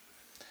hits?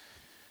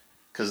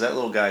 Because that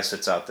little guy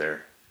sits out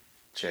there,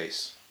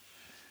 Chase.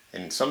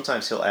 And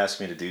sometimes he'll ask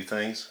me to do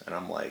things, and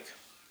I'm like,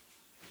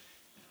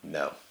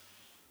 no.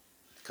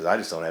 Because I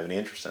just don't have any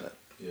interest in it.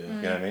 Yeah. You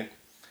know what I mean?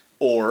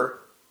 Or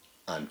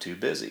I'm too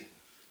busy.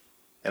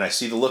 And I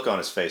see the look on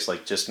his face,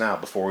 like just now,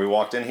 before we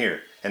walked in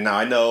here. And now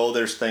I know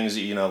there's things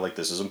that, like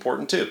this is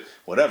important too.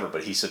 Whatever.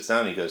 But he sits down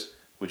and he goes,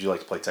 would you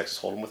like to play Texas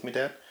Hold'em with me,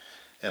 Dad?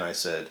 And I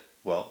said,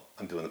 well,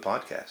 I'm doing the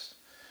podcast.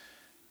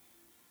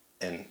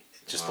 And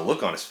just the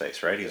look on his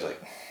face, right? He's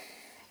like,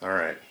 all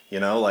right.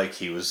 Like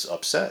he was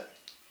upset.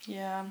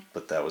 Yeah.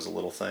 But that was a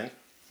little thing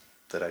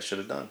that I should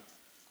have done.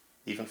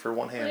 Even for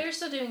one hand. Well, you're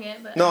still doing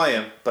it, but... No, I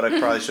am. But I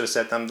probably should have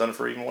sat down and done it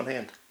for even one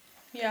hand.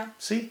 Yeah.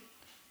 See?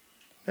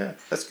 Yeah,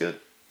 that's good.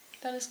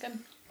 That is good.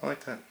 I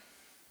like that.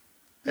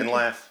 And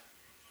laugh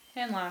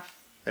And laugh.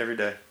 every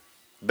day.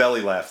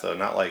 Belly laugh, though,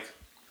 not like...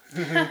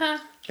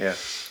 Yeah,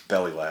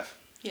 belly laugh.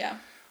 Yeah.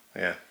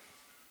 Yeah.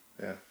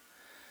 Yeah.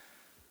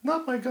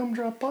 Not my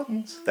gumdrop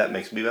buttons. That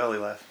makes me belly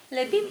laugh.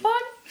 Le pipon.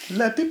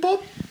 Le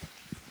people.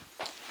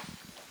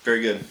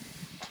 Very good.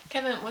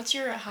 Kevin, what's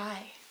your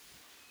high?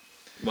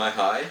 My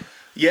high?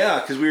 Yeah,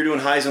 because we were doing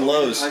highs and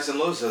lows. Highs and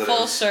lows.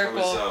 Full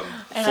circle.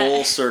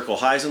 Full circle.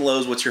 Highs and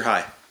lows. What's your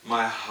high?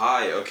 My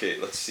high, okay,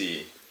 let's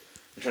see.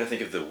 I'm trying to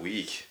think of the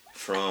week.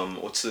 From,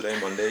 what's the day,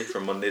 Monday?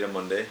 From Monday to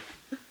Monday.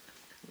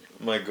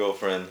 My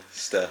girlfriend,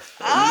 Steph.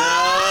 No,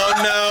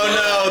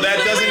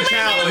 that doesn't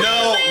count.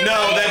 No,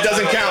 that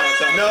doesn't count.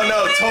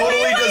 No,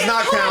 totally does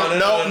not count.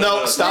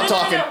 No, stop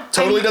talking.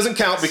 Totally doesn't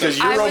count because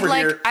you're over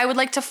here. I would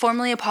like to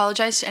formally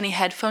apologize to any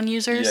headphone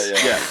users.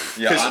 Yeah,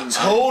 Yeah, I'm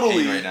totally,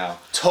 in pain right now.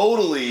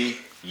 totally,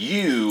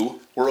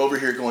 you were over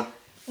here going.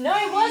 No,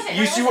 I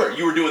wasn't.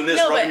 You were doing this,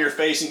 No, rubbing but- your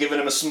face and giving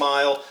him a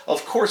smile.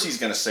 Of course he's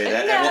gonna say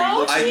that No, after he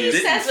looks I at you.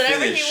 didn't says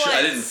whatever he finish. wants.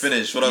 I didn't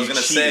finish. What I was You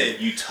gonna cheated.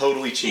 say. You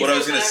totally cheated. What I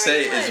was gonna says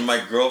say whatever is he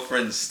my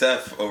girlfriend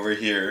Steph over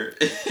here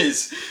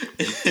is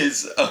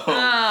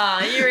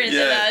Ah, you were into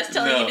that. I was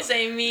telling you to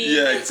say me.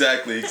 Yeah,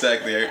 exactly.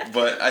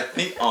 But I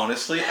think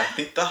honestly,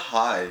 the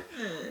high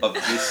of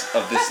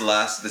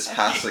this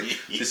past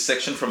this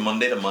section from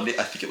Monday to Monday,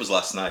 I think it was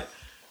last night.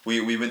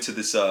 We went to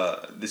this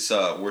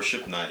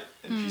worship night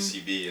in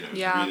PCB and it was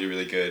really,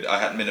 really good. I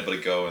hadn't been able to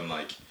go in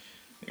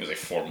it was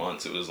 4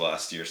 months. It was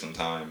last year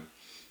sometime.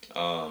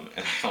 And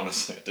I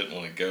honestly didn't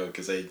want to go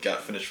because I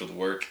got finished with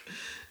work,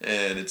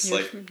 and it's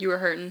You were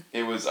hurting.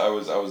 it was I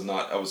was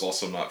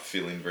also not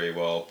feeling very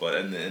well. But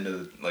at the end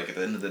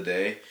of the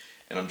day,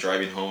 and I'm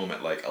driving home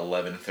at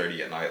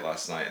 11:30 at night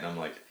last night, and I'm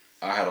like,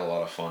 I had a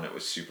lot of fun. It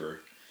was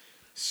super,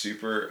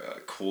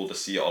 super cool to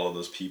see all of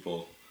those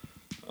people,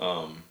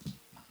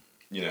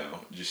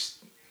 just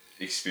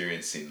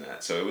experiencing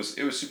that. So it was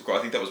super cool. I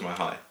think that was my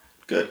high.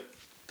 Good.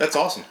 That's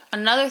awesome.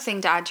 Another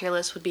thing to add to your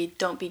list would be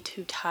don't be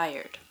too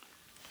tired.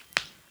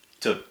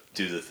 To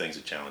do the things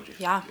that challenge you.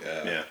 Yeah.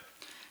 Yeah.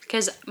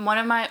 Because one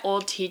of my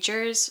old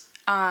teachers,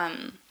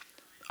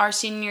 our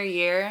senior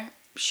year,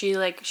 she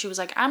was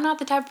like, I'm not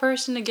the type of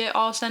person to get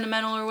all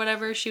sentimental or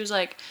whatever. She was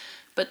like,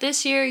 but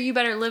this year you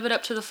better live it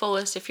up to the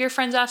fullest. If your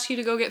friends ask you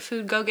to go get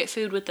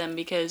food with them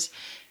because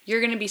you're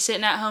going to be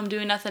sitting at home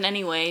doing nothing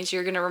anyways.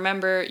 You're going to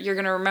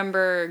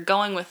remember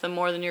going with them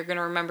more than you're going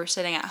to remember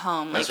sitting at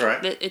home. That's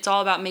right. It's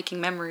all about making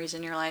memories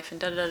in your life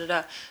and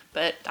da-da-da-da-da.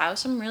 But that was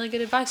some really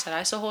good advice that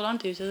I still hold on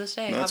to this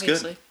day, No, that's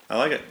obviously. good. I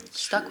like it.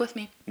 Stuck with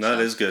me. No,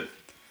 So, it is good.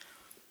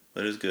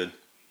 That is good.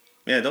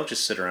 Yeah, don't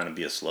just sit around and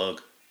be a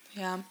slug.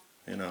 Yeah.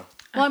 I Well,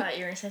 thought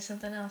you were going to say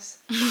something else.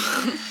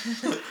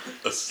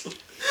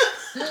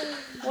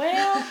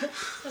 Well, I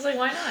was like,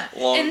 why not?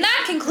 And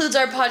that concludes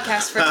our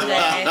podcast for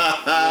today.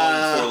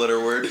 Long 4-letter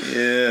word.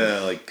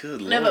 Yeah,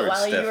 good No, lord, but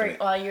Stephanie.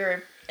 while you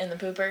were in the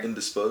pooper,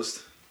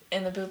 Indisposed.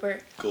 I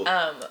Cool.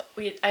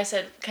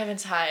 said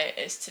Kevin's high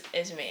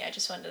is me. I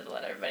just wanted to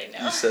let everybody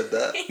know. You said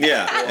that.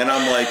 Yeah, and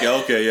I'm like,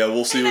 okay, yeah,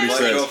 we'll see what he My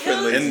says.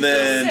 girlfriend, ladies And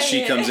then Say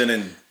she it. comes in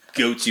and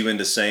goats you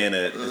into saying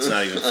it. It's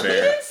not even He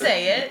fair. didn't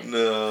say it.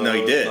 No,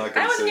 he did.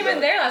 I wasn't even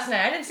there last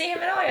night. I didn't see him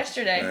at all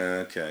yesterday.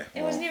 Okay.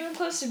 It wasn't even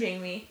close to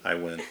being me. I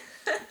win.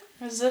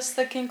 Is this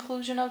the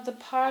conclusion of the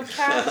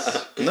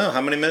podcast? No,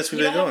 how many minutes we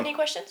You been don't have going? any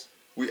questions?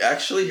 We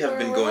actually have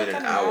been We're going like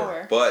an an hour,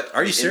 hour. but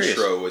Are you the serious?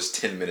 intro was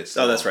 10 minutes.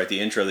 Oh, long. that's right. The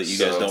intro that you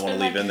guys So- don't want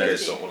to leave in I there.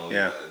 just don't want to leave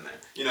Yeah. that in there.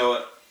 You know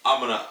what? I'm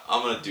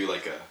gonna do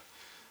like a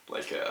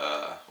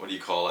what do you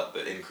call it?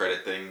 The end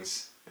credit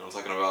things. You know what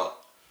I'm talking about?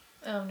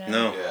 Oh, no.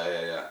 No.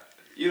 Yeah.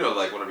 You know,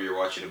 like whenever you're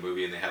watching a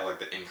movie and they have like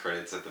the end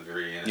credits at the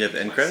very end. Yeah, and the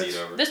you end can, like, credits?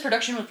 see it over. This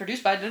production was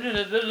produced by. I can do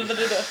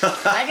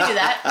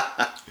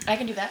that. I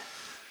can do that.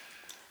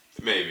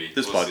 Maybe.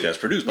 This We'll podcast see.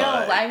 produced No,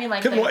 by I mean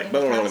like... Kevin the- White. the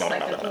Blah, blah, cast, blah,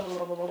 like,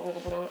 blah, blah,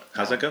 blah. the-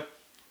 How's that go?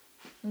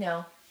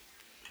 No.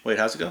 Wait,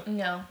 how's it go?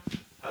 No.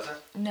 How's that?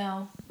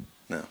 No.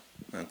 No.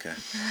 Okay.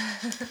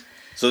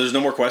 So there's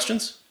no more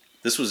questions?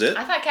 This was it?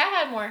 I thought Kat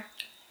had more.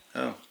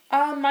 Oh.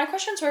 My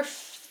questions were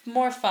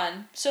more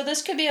fun, so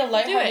this could be a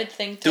lighthearted it.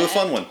 thing. To Do a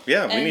fun end. one.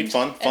 Yeah, we And- need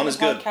fun. Fun and is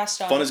the good.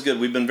 podcast on. Fun is good.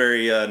 We've been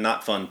very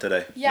not fun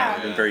today. Yeah.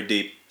 We've been very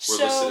deep. We're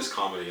So, listed as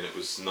comedy and it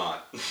was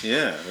not.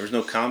 Yeah, there was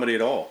no comedy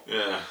at all.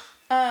 Yeah.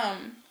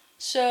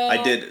 so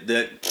I did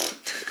that.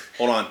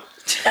 Hold on.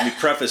 Let me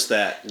preface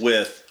that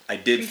with I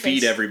did Preface.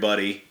 feed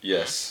everybody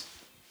Yes.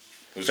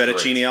 It was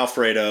fettuccine great.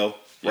 Alfredo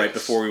right Yes.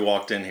 before we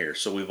walked in here.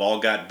 So we've all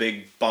got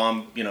big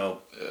bomb,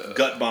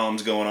 gut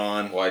bombs going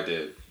on. Well, I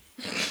did.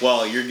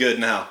 Well, you're good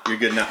now. You're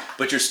good now.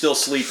 But you're still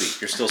sleepy.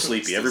 You're still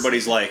sleepy. Still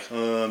Everybody's like,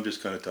 oh, I'm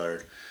just kind of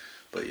tired.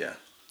 But yeah.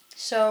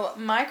 So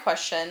my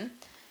question,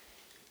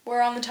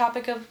 we're on the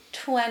topic of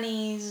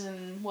 20s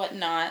and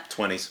whatnot.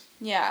 20s.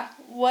 Yeah.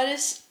 What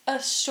is a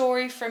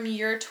story from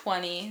your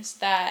 20s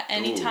that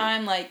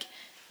anytime like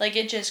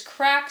it just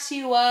cracks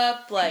you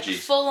up, like PG.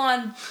 full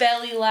on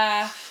belly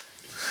laugh?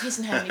 He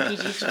doesn't have any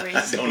PG stories.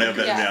 I don't have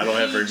Yeah, I don't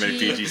have very many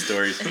PG. PG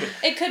stories.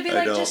 It could be I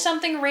like don't. just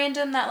something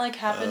random that like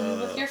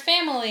happened with your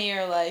family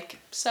or like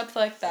stuff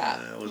like that.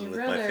 I wasn't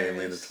Your with my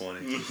family in the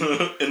brothers.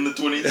 20s. In the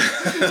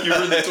 20s. You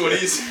were in the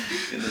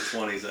 20s. In the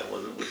 20s, I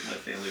wasn't with my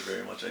family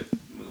very much. I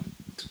moved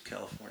to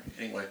California.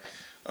 Anyway,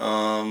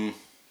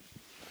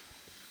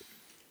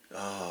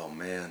 oh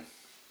man.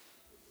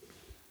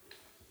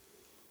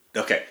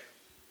 Okay.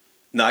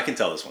 No, I can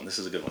tell this one. This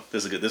is a good one.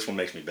 This is good. This one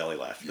makes me belly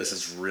laugh. This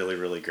is really,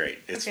 really great.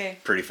 It's Okay.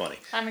 pretty funny.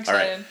 I'm All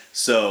excited. right.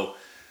 So,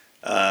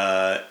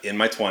 in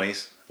my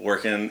 20s,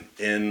 working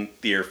in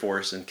the Air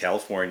Force in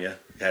California,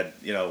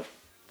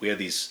 we had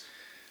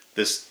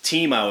this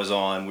team I was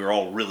on. We were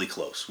all really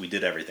close. We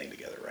did everything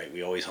together, right?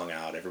 We always hung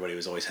out. Everybody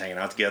was always hanging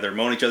out together,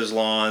 mowing each other's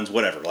lawns,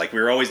 whatever. Like we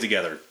were always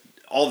together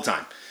all the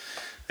time.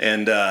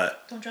 And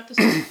Don't drop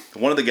this.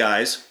 one of the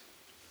guys,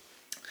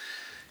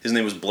 his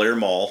name was Blair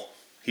Mall.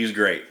 He was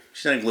great.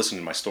 She's not even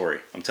listening to my story.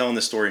 I'm telling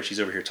this story, and she's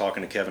over here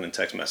talking to Kevin and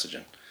text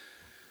messaging.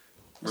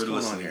 What's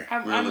going on here?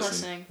 I'm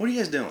listening. What are you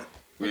guys doing?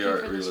 We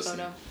Looking are for this listening.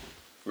 photo.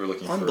 We're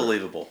looking for.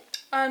 Unbelievable.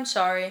 I'm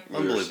sorry. We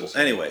were Unbelievable. so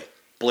sorry. Anyway,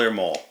 Blair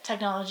Mall,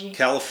 Technology.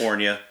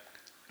 California.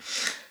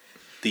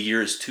 The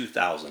year is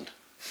 2000.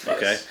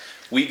 Okay, Yes.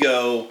 we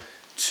go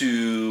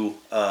to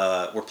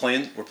we're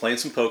playing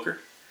some poker,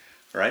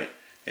 right?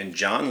 And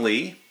John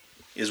Lee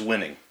is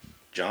winning.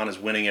 John is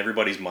winning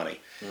everybody's money,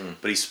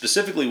 but he's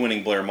specifically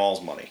winning Blair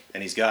Mall's money,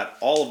 and he's got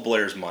all of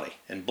Blair's money.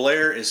 And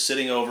Blair is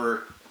sitting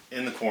over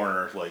in the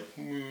corner, like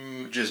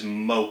just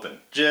moping,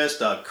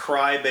 just a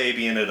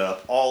crybabying it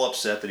up, all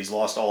upset that he's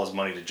lost all his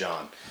money to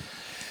John.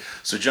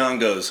 So John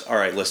goes, "All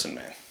right, listen,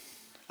 man,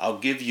 I'll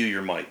give you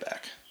your money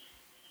back."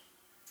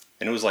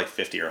 And it was like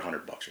 50 or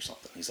 $100 or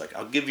something. He's like,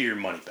 "I'll give you your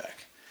money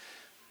back,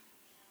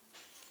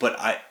 but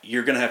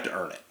you're gonna have to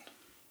earn it."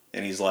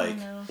 And he's like,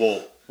 no.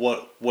 "Well,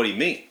 what do you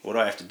mean? What do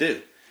I have to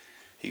do?"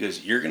 He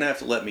goes, "You're gonna have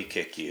to let me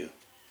kick you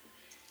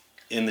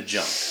in the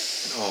junk."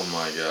 Oh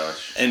my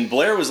gosh. And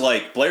Blair's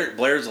like,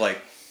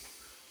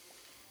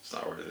 It's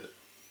not worth it.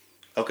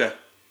 "Okay."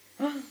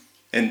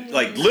 And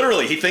like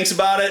literally, he thinks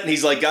about it, and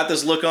he's like got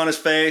this look on his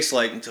face,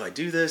 like, "Do I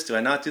do this? Do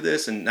I not do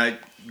this?" And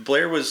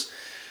Blair's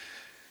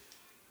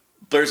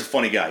a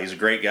funny guy. He's a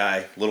great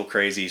guy, a little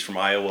crazy. He's from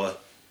Iowa.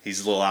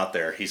 He's a little out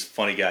there. He's a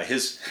funny guy.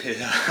 His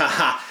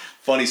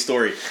funny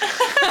story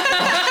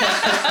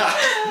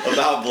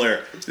about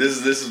Blair.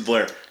 This is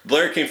Blair.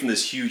 Blair came from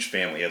this huge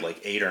family. He had like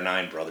 8 or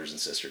 9 brothers and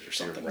sisters or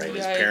something, right?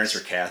 His Yikes. parents are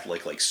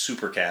Catholic, like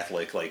super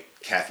Catholic, like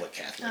Catholic.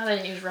 Oh, they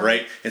didn't use Roman.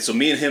 Right? And so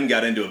me and him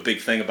got into a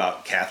big thing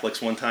about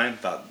Catholics one time.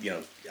 About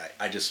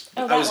I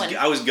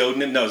that was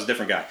goading him. No, it was a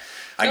different guy.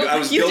 I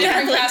was you goading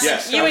different Catholics.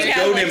 Yes, You I was and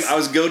goading him. Catholics. I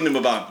was goading him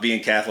about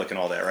being Catholic and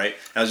all that, right?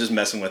 I was just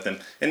messing with him,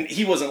 and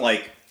he wasn't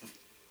like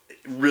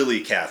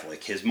really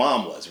Catholic. His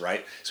mom was,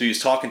 right? So he was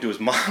talking to his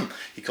mom.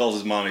 He calls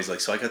his mom. He's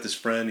like, "So I got this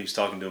friend." He was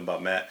talking to him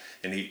about Matt,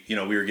 and we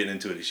were getting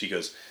into it. And she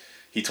goes,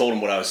 he told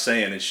him what I was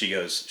saying, and she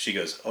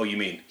goes, "Oh, you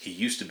mean he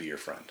used to be your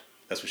friend?"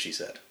 That's what she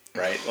said.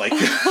 Right? Like,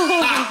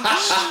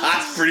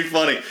 it's pretty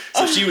funny.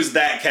 So she was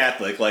that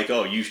Catholic, like,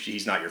 "Oh,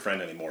 he's not your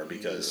friend anymore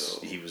because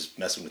he was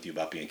messing with you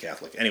about being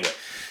Catholic." Anyway,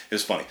 it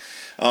was funny.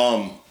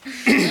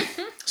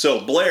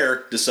 So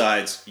Blair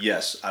decides,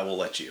 yes, I will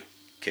let you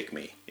kick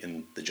me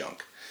in the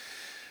junk.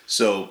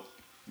 So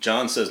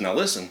John says, now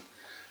listen,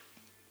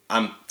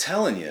 I'm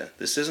telling you,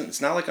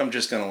 it's not like I'm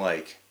just going to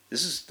like,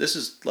 this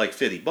is like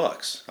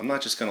 $50. I'm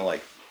not just going to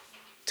like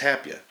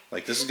tap you.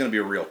 Like, this is going to be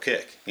a real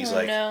kick. He's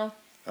like, no.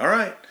 all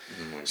right.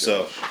 Oh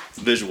So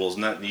visuals,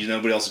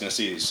 nobody else is going to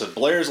see these. So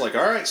Blair's like,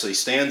 all right. So he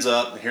stands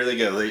up, and here they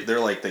go. They're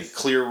like, they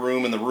clear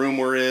room in the room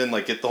we're in,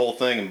 like get the whole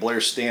thing, and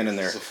Blair's standing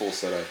there It's a full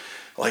setup.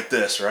 like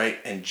this, right?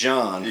 And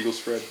John, Eagle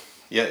spread.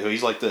 yeah,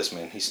 he's like this,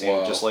 man. He's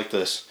standing Wow. just like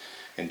this.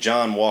 And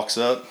John walks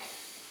up,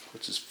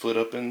 puts his foot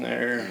up in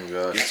there, Oh my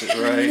gosh. gets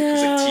it right.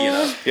 He's like teeing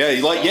up.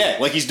 Yeah,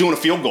 like he's doing a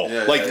field goal.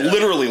 Yeah, like yeah, yeah.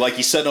 literally, like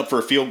he's setting up for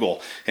a field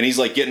goal. And he's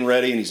like getting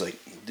ready, and he's like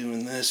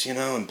doing this,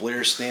 and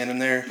Blair's standing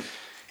there.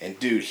 And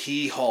dude,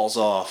 he hauls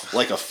off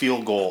like a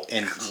field goal,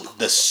 and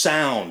the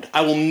sound,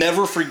 I will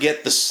never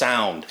forget the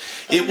sound.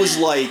 It was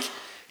like,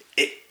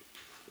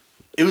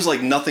 it was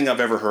like nothing I've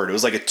ever heard. It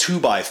was like a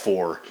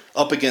 2x4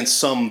 up against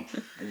some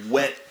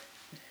wet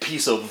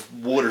piece of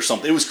wood or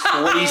something. It was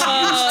crazy.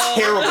 It was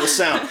terrible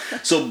sound.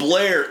 So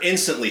Blair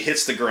instantly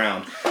hits the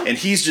ground, and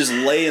he's just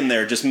laying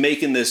there, just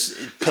making this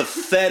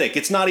pathetic.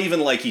 It's not even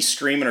like he's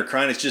screaming or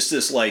crying. It's just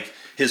this like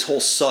his whole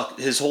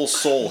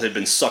soul had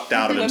been sucked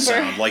out of him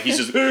sound. Like he's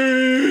just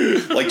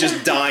like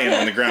just dying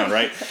on the ground,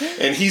 right?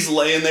 And he's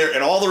laying there,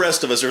 and all the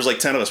rest of us, there's like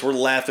 10 of us, we're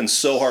laughing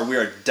so hard, we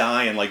are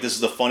dying. Like this is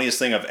the funniest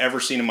thing I've ever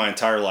seen in my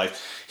entire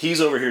life. He's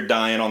over here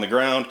dying on the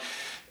ground.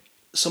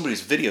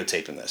 Somebody's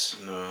videotaping this.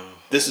 No.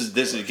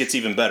 It gets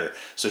even better.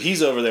 So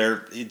he's over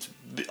there. It's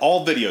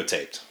all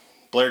videotaped.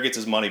 Blair gets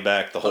his money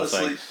back. The whole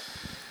Honestly, thing.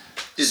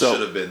 it So-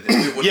 should have been.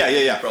 It would Yeah.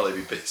 You'd probably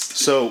be pissed.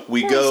 So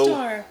we Porn go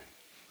star.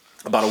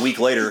 about a week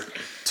later.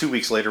 2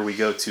 weeks later, we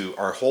go to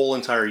our whole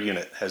entire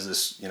unit has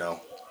this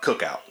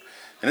cookout,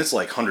 and it's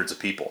like hundreds of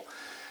people.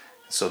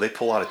 So they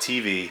pull out a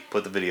TV,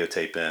 put the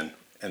videotape in,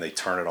 and they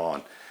turn it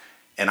on.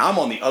 And I'm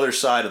on the other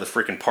side of the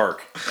freaking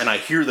park, and I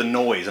hear the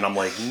noise, and I'm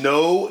like,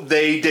 no,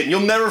 they didn't. You'll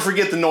never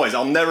forget the noise.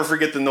 I'll never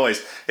forget the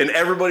noise. And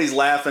everybody's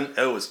laughing.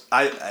 It was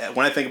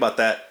when I think about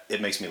that,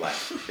 it makes me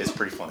laugh. It's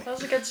pretty funny. That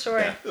was a good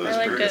story. Yeah, That was I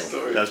liked pretty it. good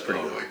story. That was pretty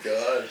Oh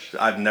good.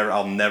 my gosh.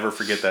 I'll never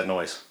forget that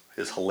noise.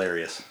 It's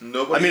hilarious.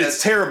 Nobody I mean, has-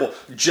 it's terrible.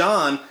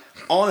 John,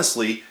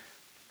 honestly,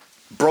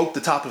 broke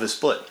the top of his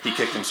foot. He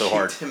kicked him so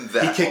hard. him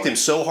that He kicked hard. him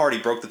so hard he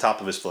broke the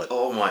top of his foot.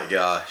 Oh my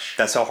gosh.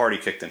 That's how hard he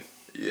kicked him.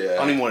 Yeah. I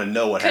don't even want to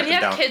know what Could he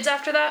happened have down. kids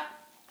after that?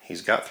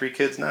 He's got 3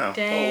 kids now.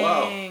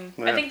 Dang.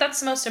 Yeah. I think that's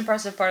the most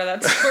impressive part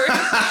of that story.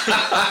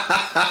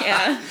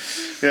 Yeah.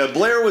 Yeah,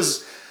 Blair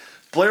was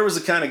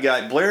the kind of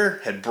guy.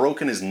 Blair had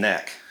broken his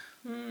neck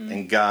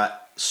and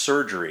got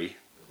surgery.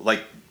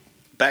 Like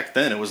back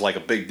then, it was like a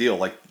big deal.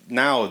 Like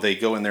now, they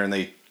go in there and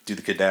they do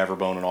the cadaver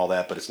bone and all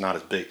that, but it's not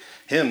as big.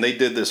 They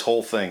did this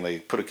whole thing. They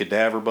put a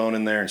cadaver bone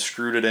in there and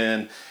screwed it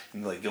in,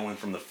 and like go in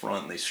from the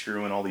front and they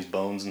screw in all these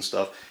bones and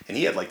stuff. And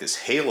he had like this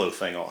halo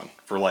thing on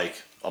for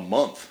like a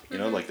month.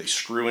 Like they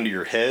screw into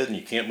your head and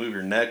you can't move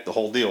your neck. The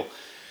whole deal.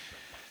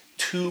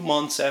 2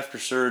 months after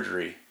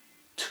surgery.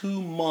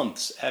 2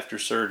 months after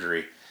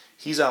surgery,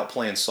 he's out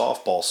playing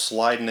softball,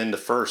 sliding into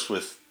first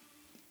with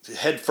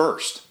head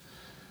first.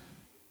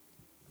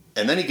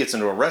 And then he gets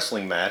into a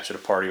wrestling match at a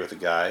party with a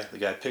guy. The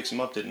guy picks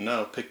him up, didn't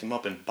know, picked him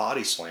up and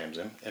body slams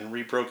him and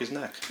re-broke his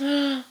neck.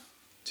 Dear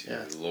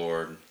Yeah.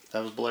 Lord.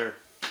 That was Blair.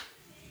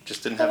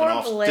 Just didn't have Poor an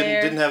off.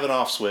 Blair. Didn't have an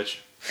off switch.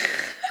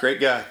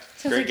 Great guy.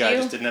 Sounds Great like guy. you.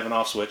 Just didn't have an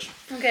off switch.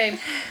 Okay,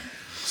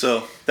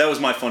 So that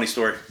was my funny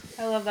story.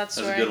 I love that That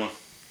story. was a good one.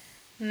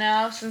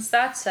 Now, since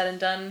that's said and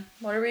done,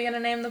 what are we going to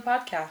name the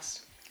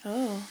podcast?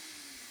 Oh.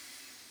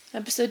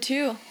 Episode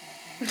 2.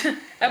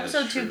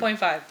 Episode true.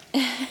 2.5.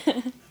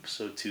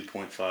 Episode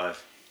 2.5.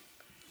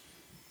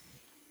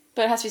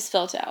 But it has to be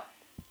spelled out.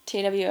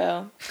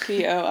 TWOPOINT.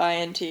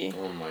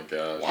 Oh my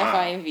gosh. Wow.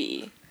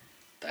 FIV.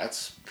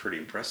 That's pretty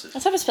impressive.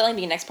 Let's have a spelling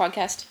bee next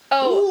podcast.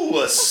 Oh, Ooh,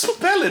 a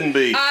spelling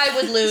bee. I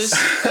would lose.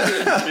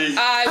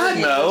 I would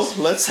lose. No,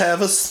 let's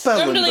have a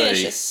spelling bee.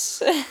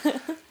 Delicious.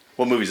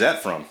 What movie's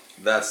that from?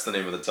 That's the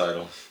name of the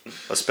title.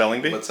 A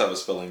spelling bee? Let's have a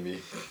spelling bee.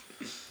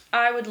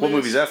 I would lose. What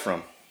movie's that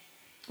from?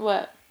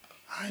 What?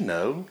 I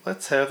know.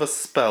 Let's have a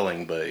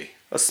spelling bee.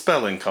 A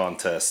spelling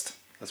contest.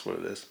 That's what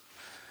it is.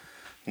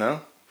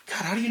 No?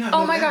 God, how do you not know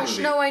Oh my that gosh,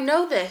 movie? no, I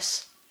know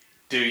this.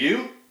 Do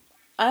you?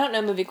 I don't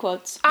know movie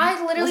quotes.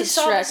 I literally Was it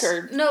saw Shrek this.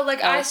 or No,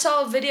 like I Elf?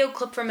 saw a video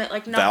clip from it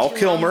like not Val too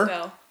Kilmer. long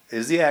ago.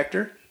 Is the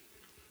actor.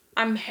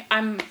 I'm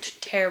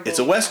terrible. It's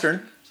a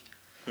Western.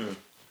 I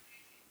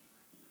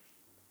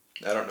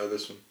don't know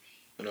this one.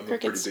 And I'm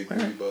Crickets. a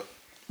pretty big movie buff.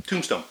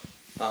 Tombstone.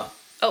 Oh,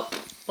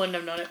 wouldn't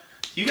have known it.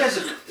 You guys,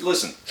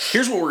 listen,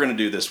 here's what we're going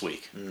to do this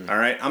week. All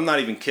right? I'm not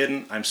even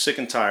kidding. I'm sick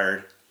and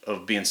tired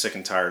of being sick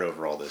and tired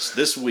over all this.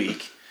 This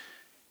week,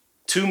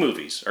 2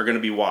 movies are going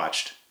to be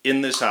watched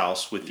in this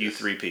house with you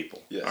 3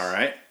 people. Yes. All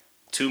right?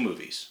 2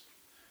 movies.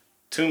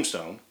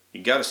 Tombstone.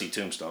 You got to see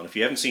Tombstone. If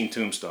you haven't seen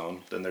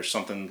Tombstone, then there's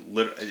something.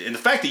 And the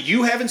fact that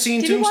you haven't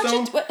seen Did we watch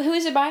Tombstone. it? Who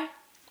is it by?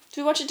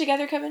 Did we watch it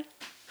together, Kevin?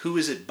 Who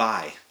is it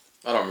by?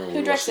 I don't remember. Who We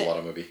watched directs a it? lot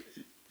of movie.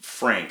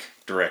 Frank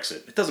directs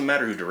it. It doesn't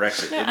matter who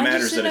directs it. No, It I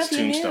matters just that didn't it's know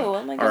if you knew. Tombstone.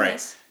 Oh my All right,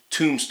 goodness.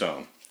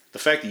 Tombstone. The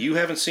fact that you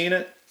haven't seen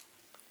it,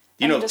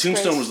 You know, disgrace.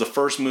 Tombstone was the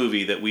first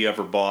movie that we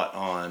ever bought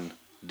on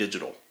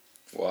digital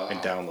Wow. and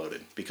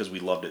downloaded because we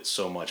loved it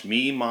so much.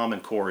 Me, Mom,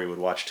 and Corey would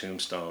watch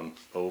Tombstone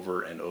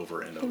over and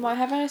over and over. Then why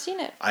haven't I seen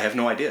it? I have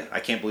no idea. I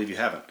can't believe you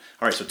haven't.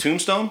 All right, so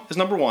Tombstone is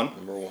number 1.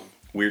 Number 1.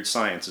 Weird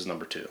Science is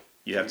number 2.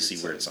 You have to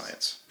see Weird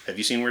Science. Have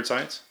you seen Weird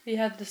Science? We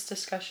had this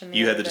discussion.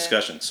 You had the other day.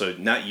 discussion. So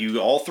not you.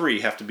 All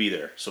 3 have to be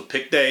there. So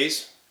pick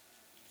days.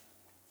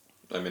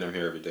 I mean, I'm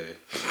here every day.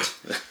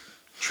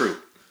 True.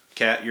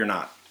 Kat, you're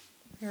not.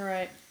 You're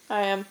right.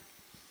 I am.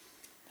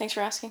 Thanks for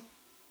asking.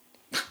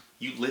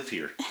 You live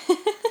here.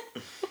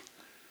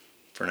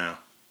 For now.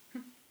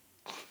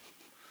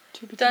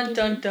 Dun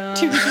dun dun.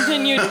 To be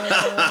continued.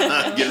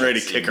 Getting ready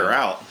to kick her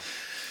out.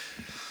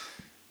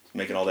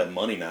 Making all that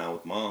money now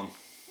with Mom.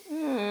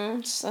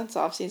 That's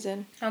off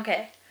season.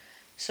 Okay,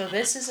 so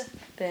this has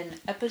been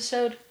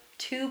episode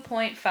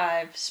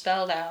 2.5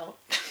 spelled out.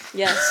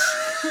 Yes.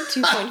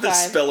 2.5. The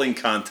spelling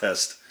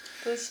contest.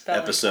 The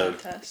spelling Episode.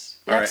 contest.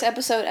 All Next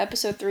right.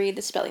 episode 3,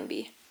 the spelling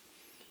bee.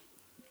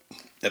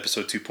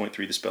 Episode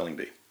 2.3, the spelling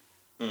bee.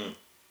 I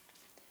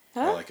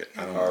Huh? like it.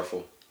 I don't know.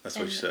 Powerful. That's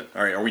what you said.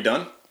 All right, are we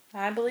done?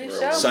 I believe We're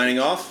so. all- Signing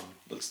off.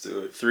 Let's do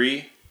it.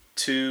 3,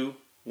 2,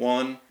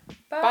 1.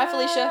 Bye,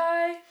 Felicia.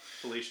 Bye.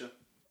 Felicia.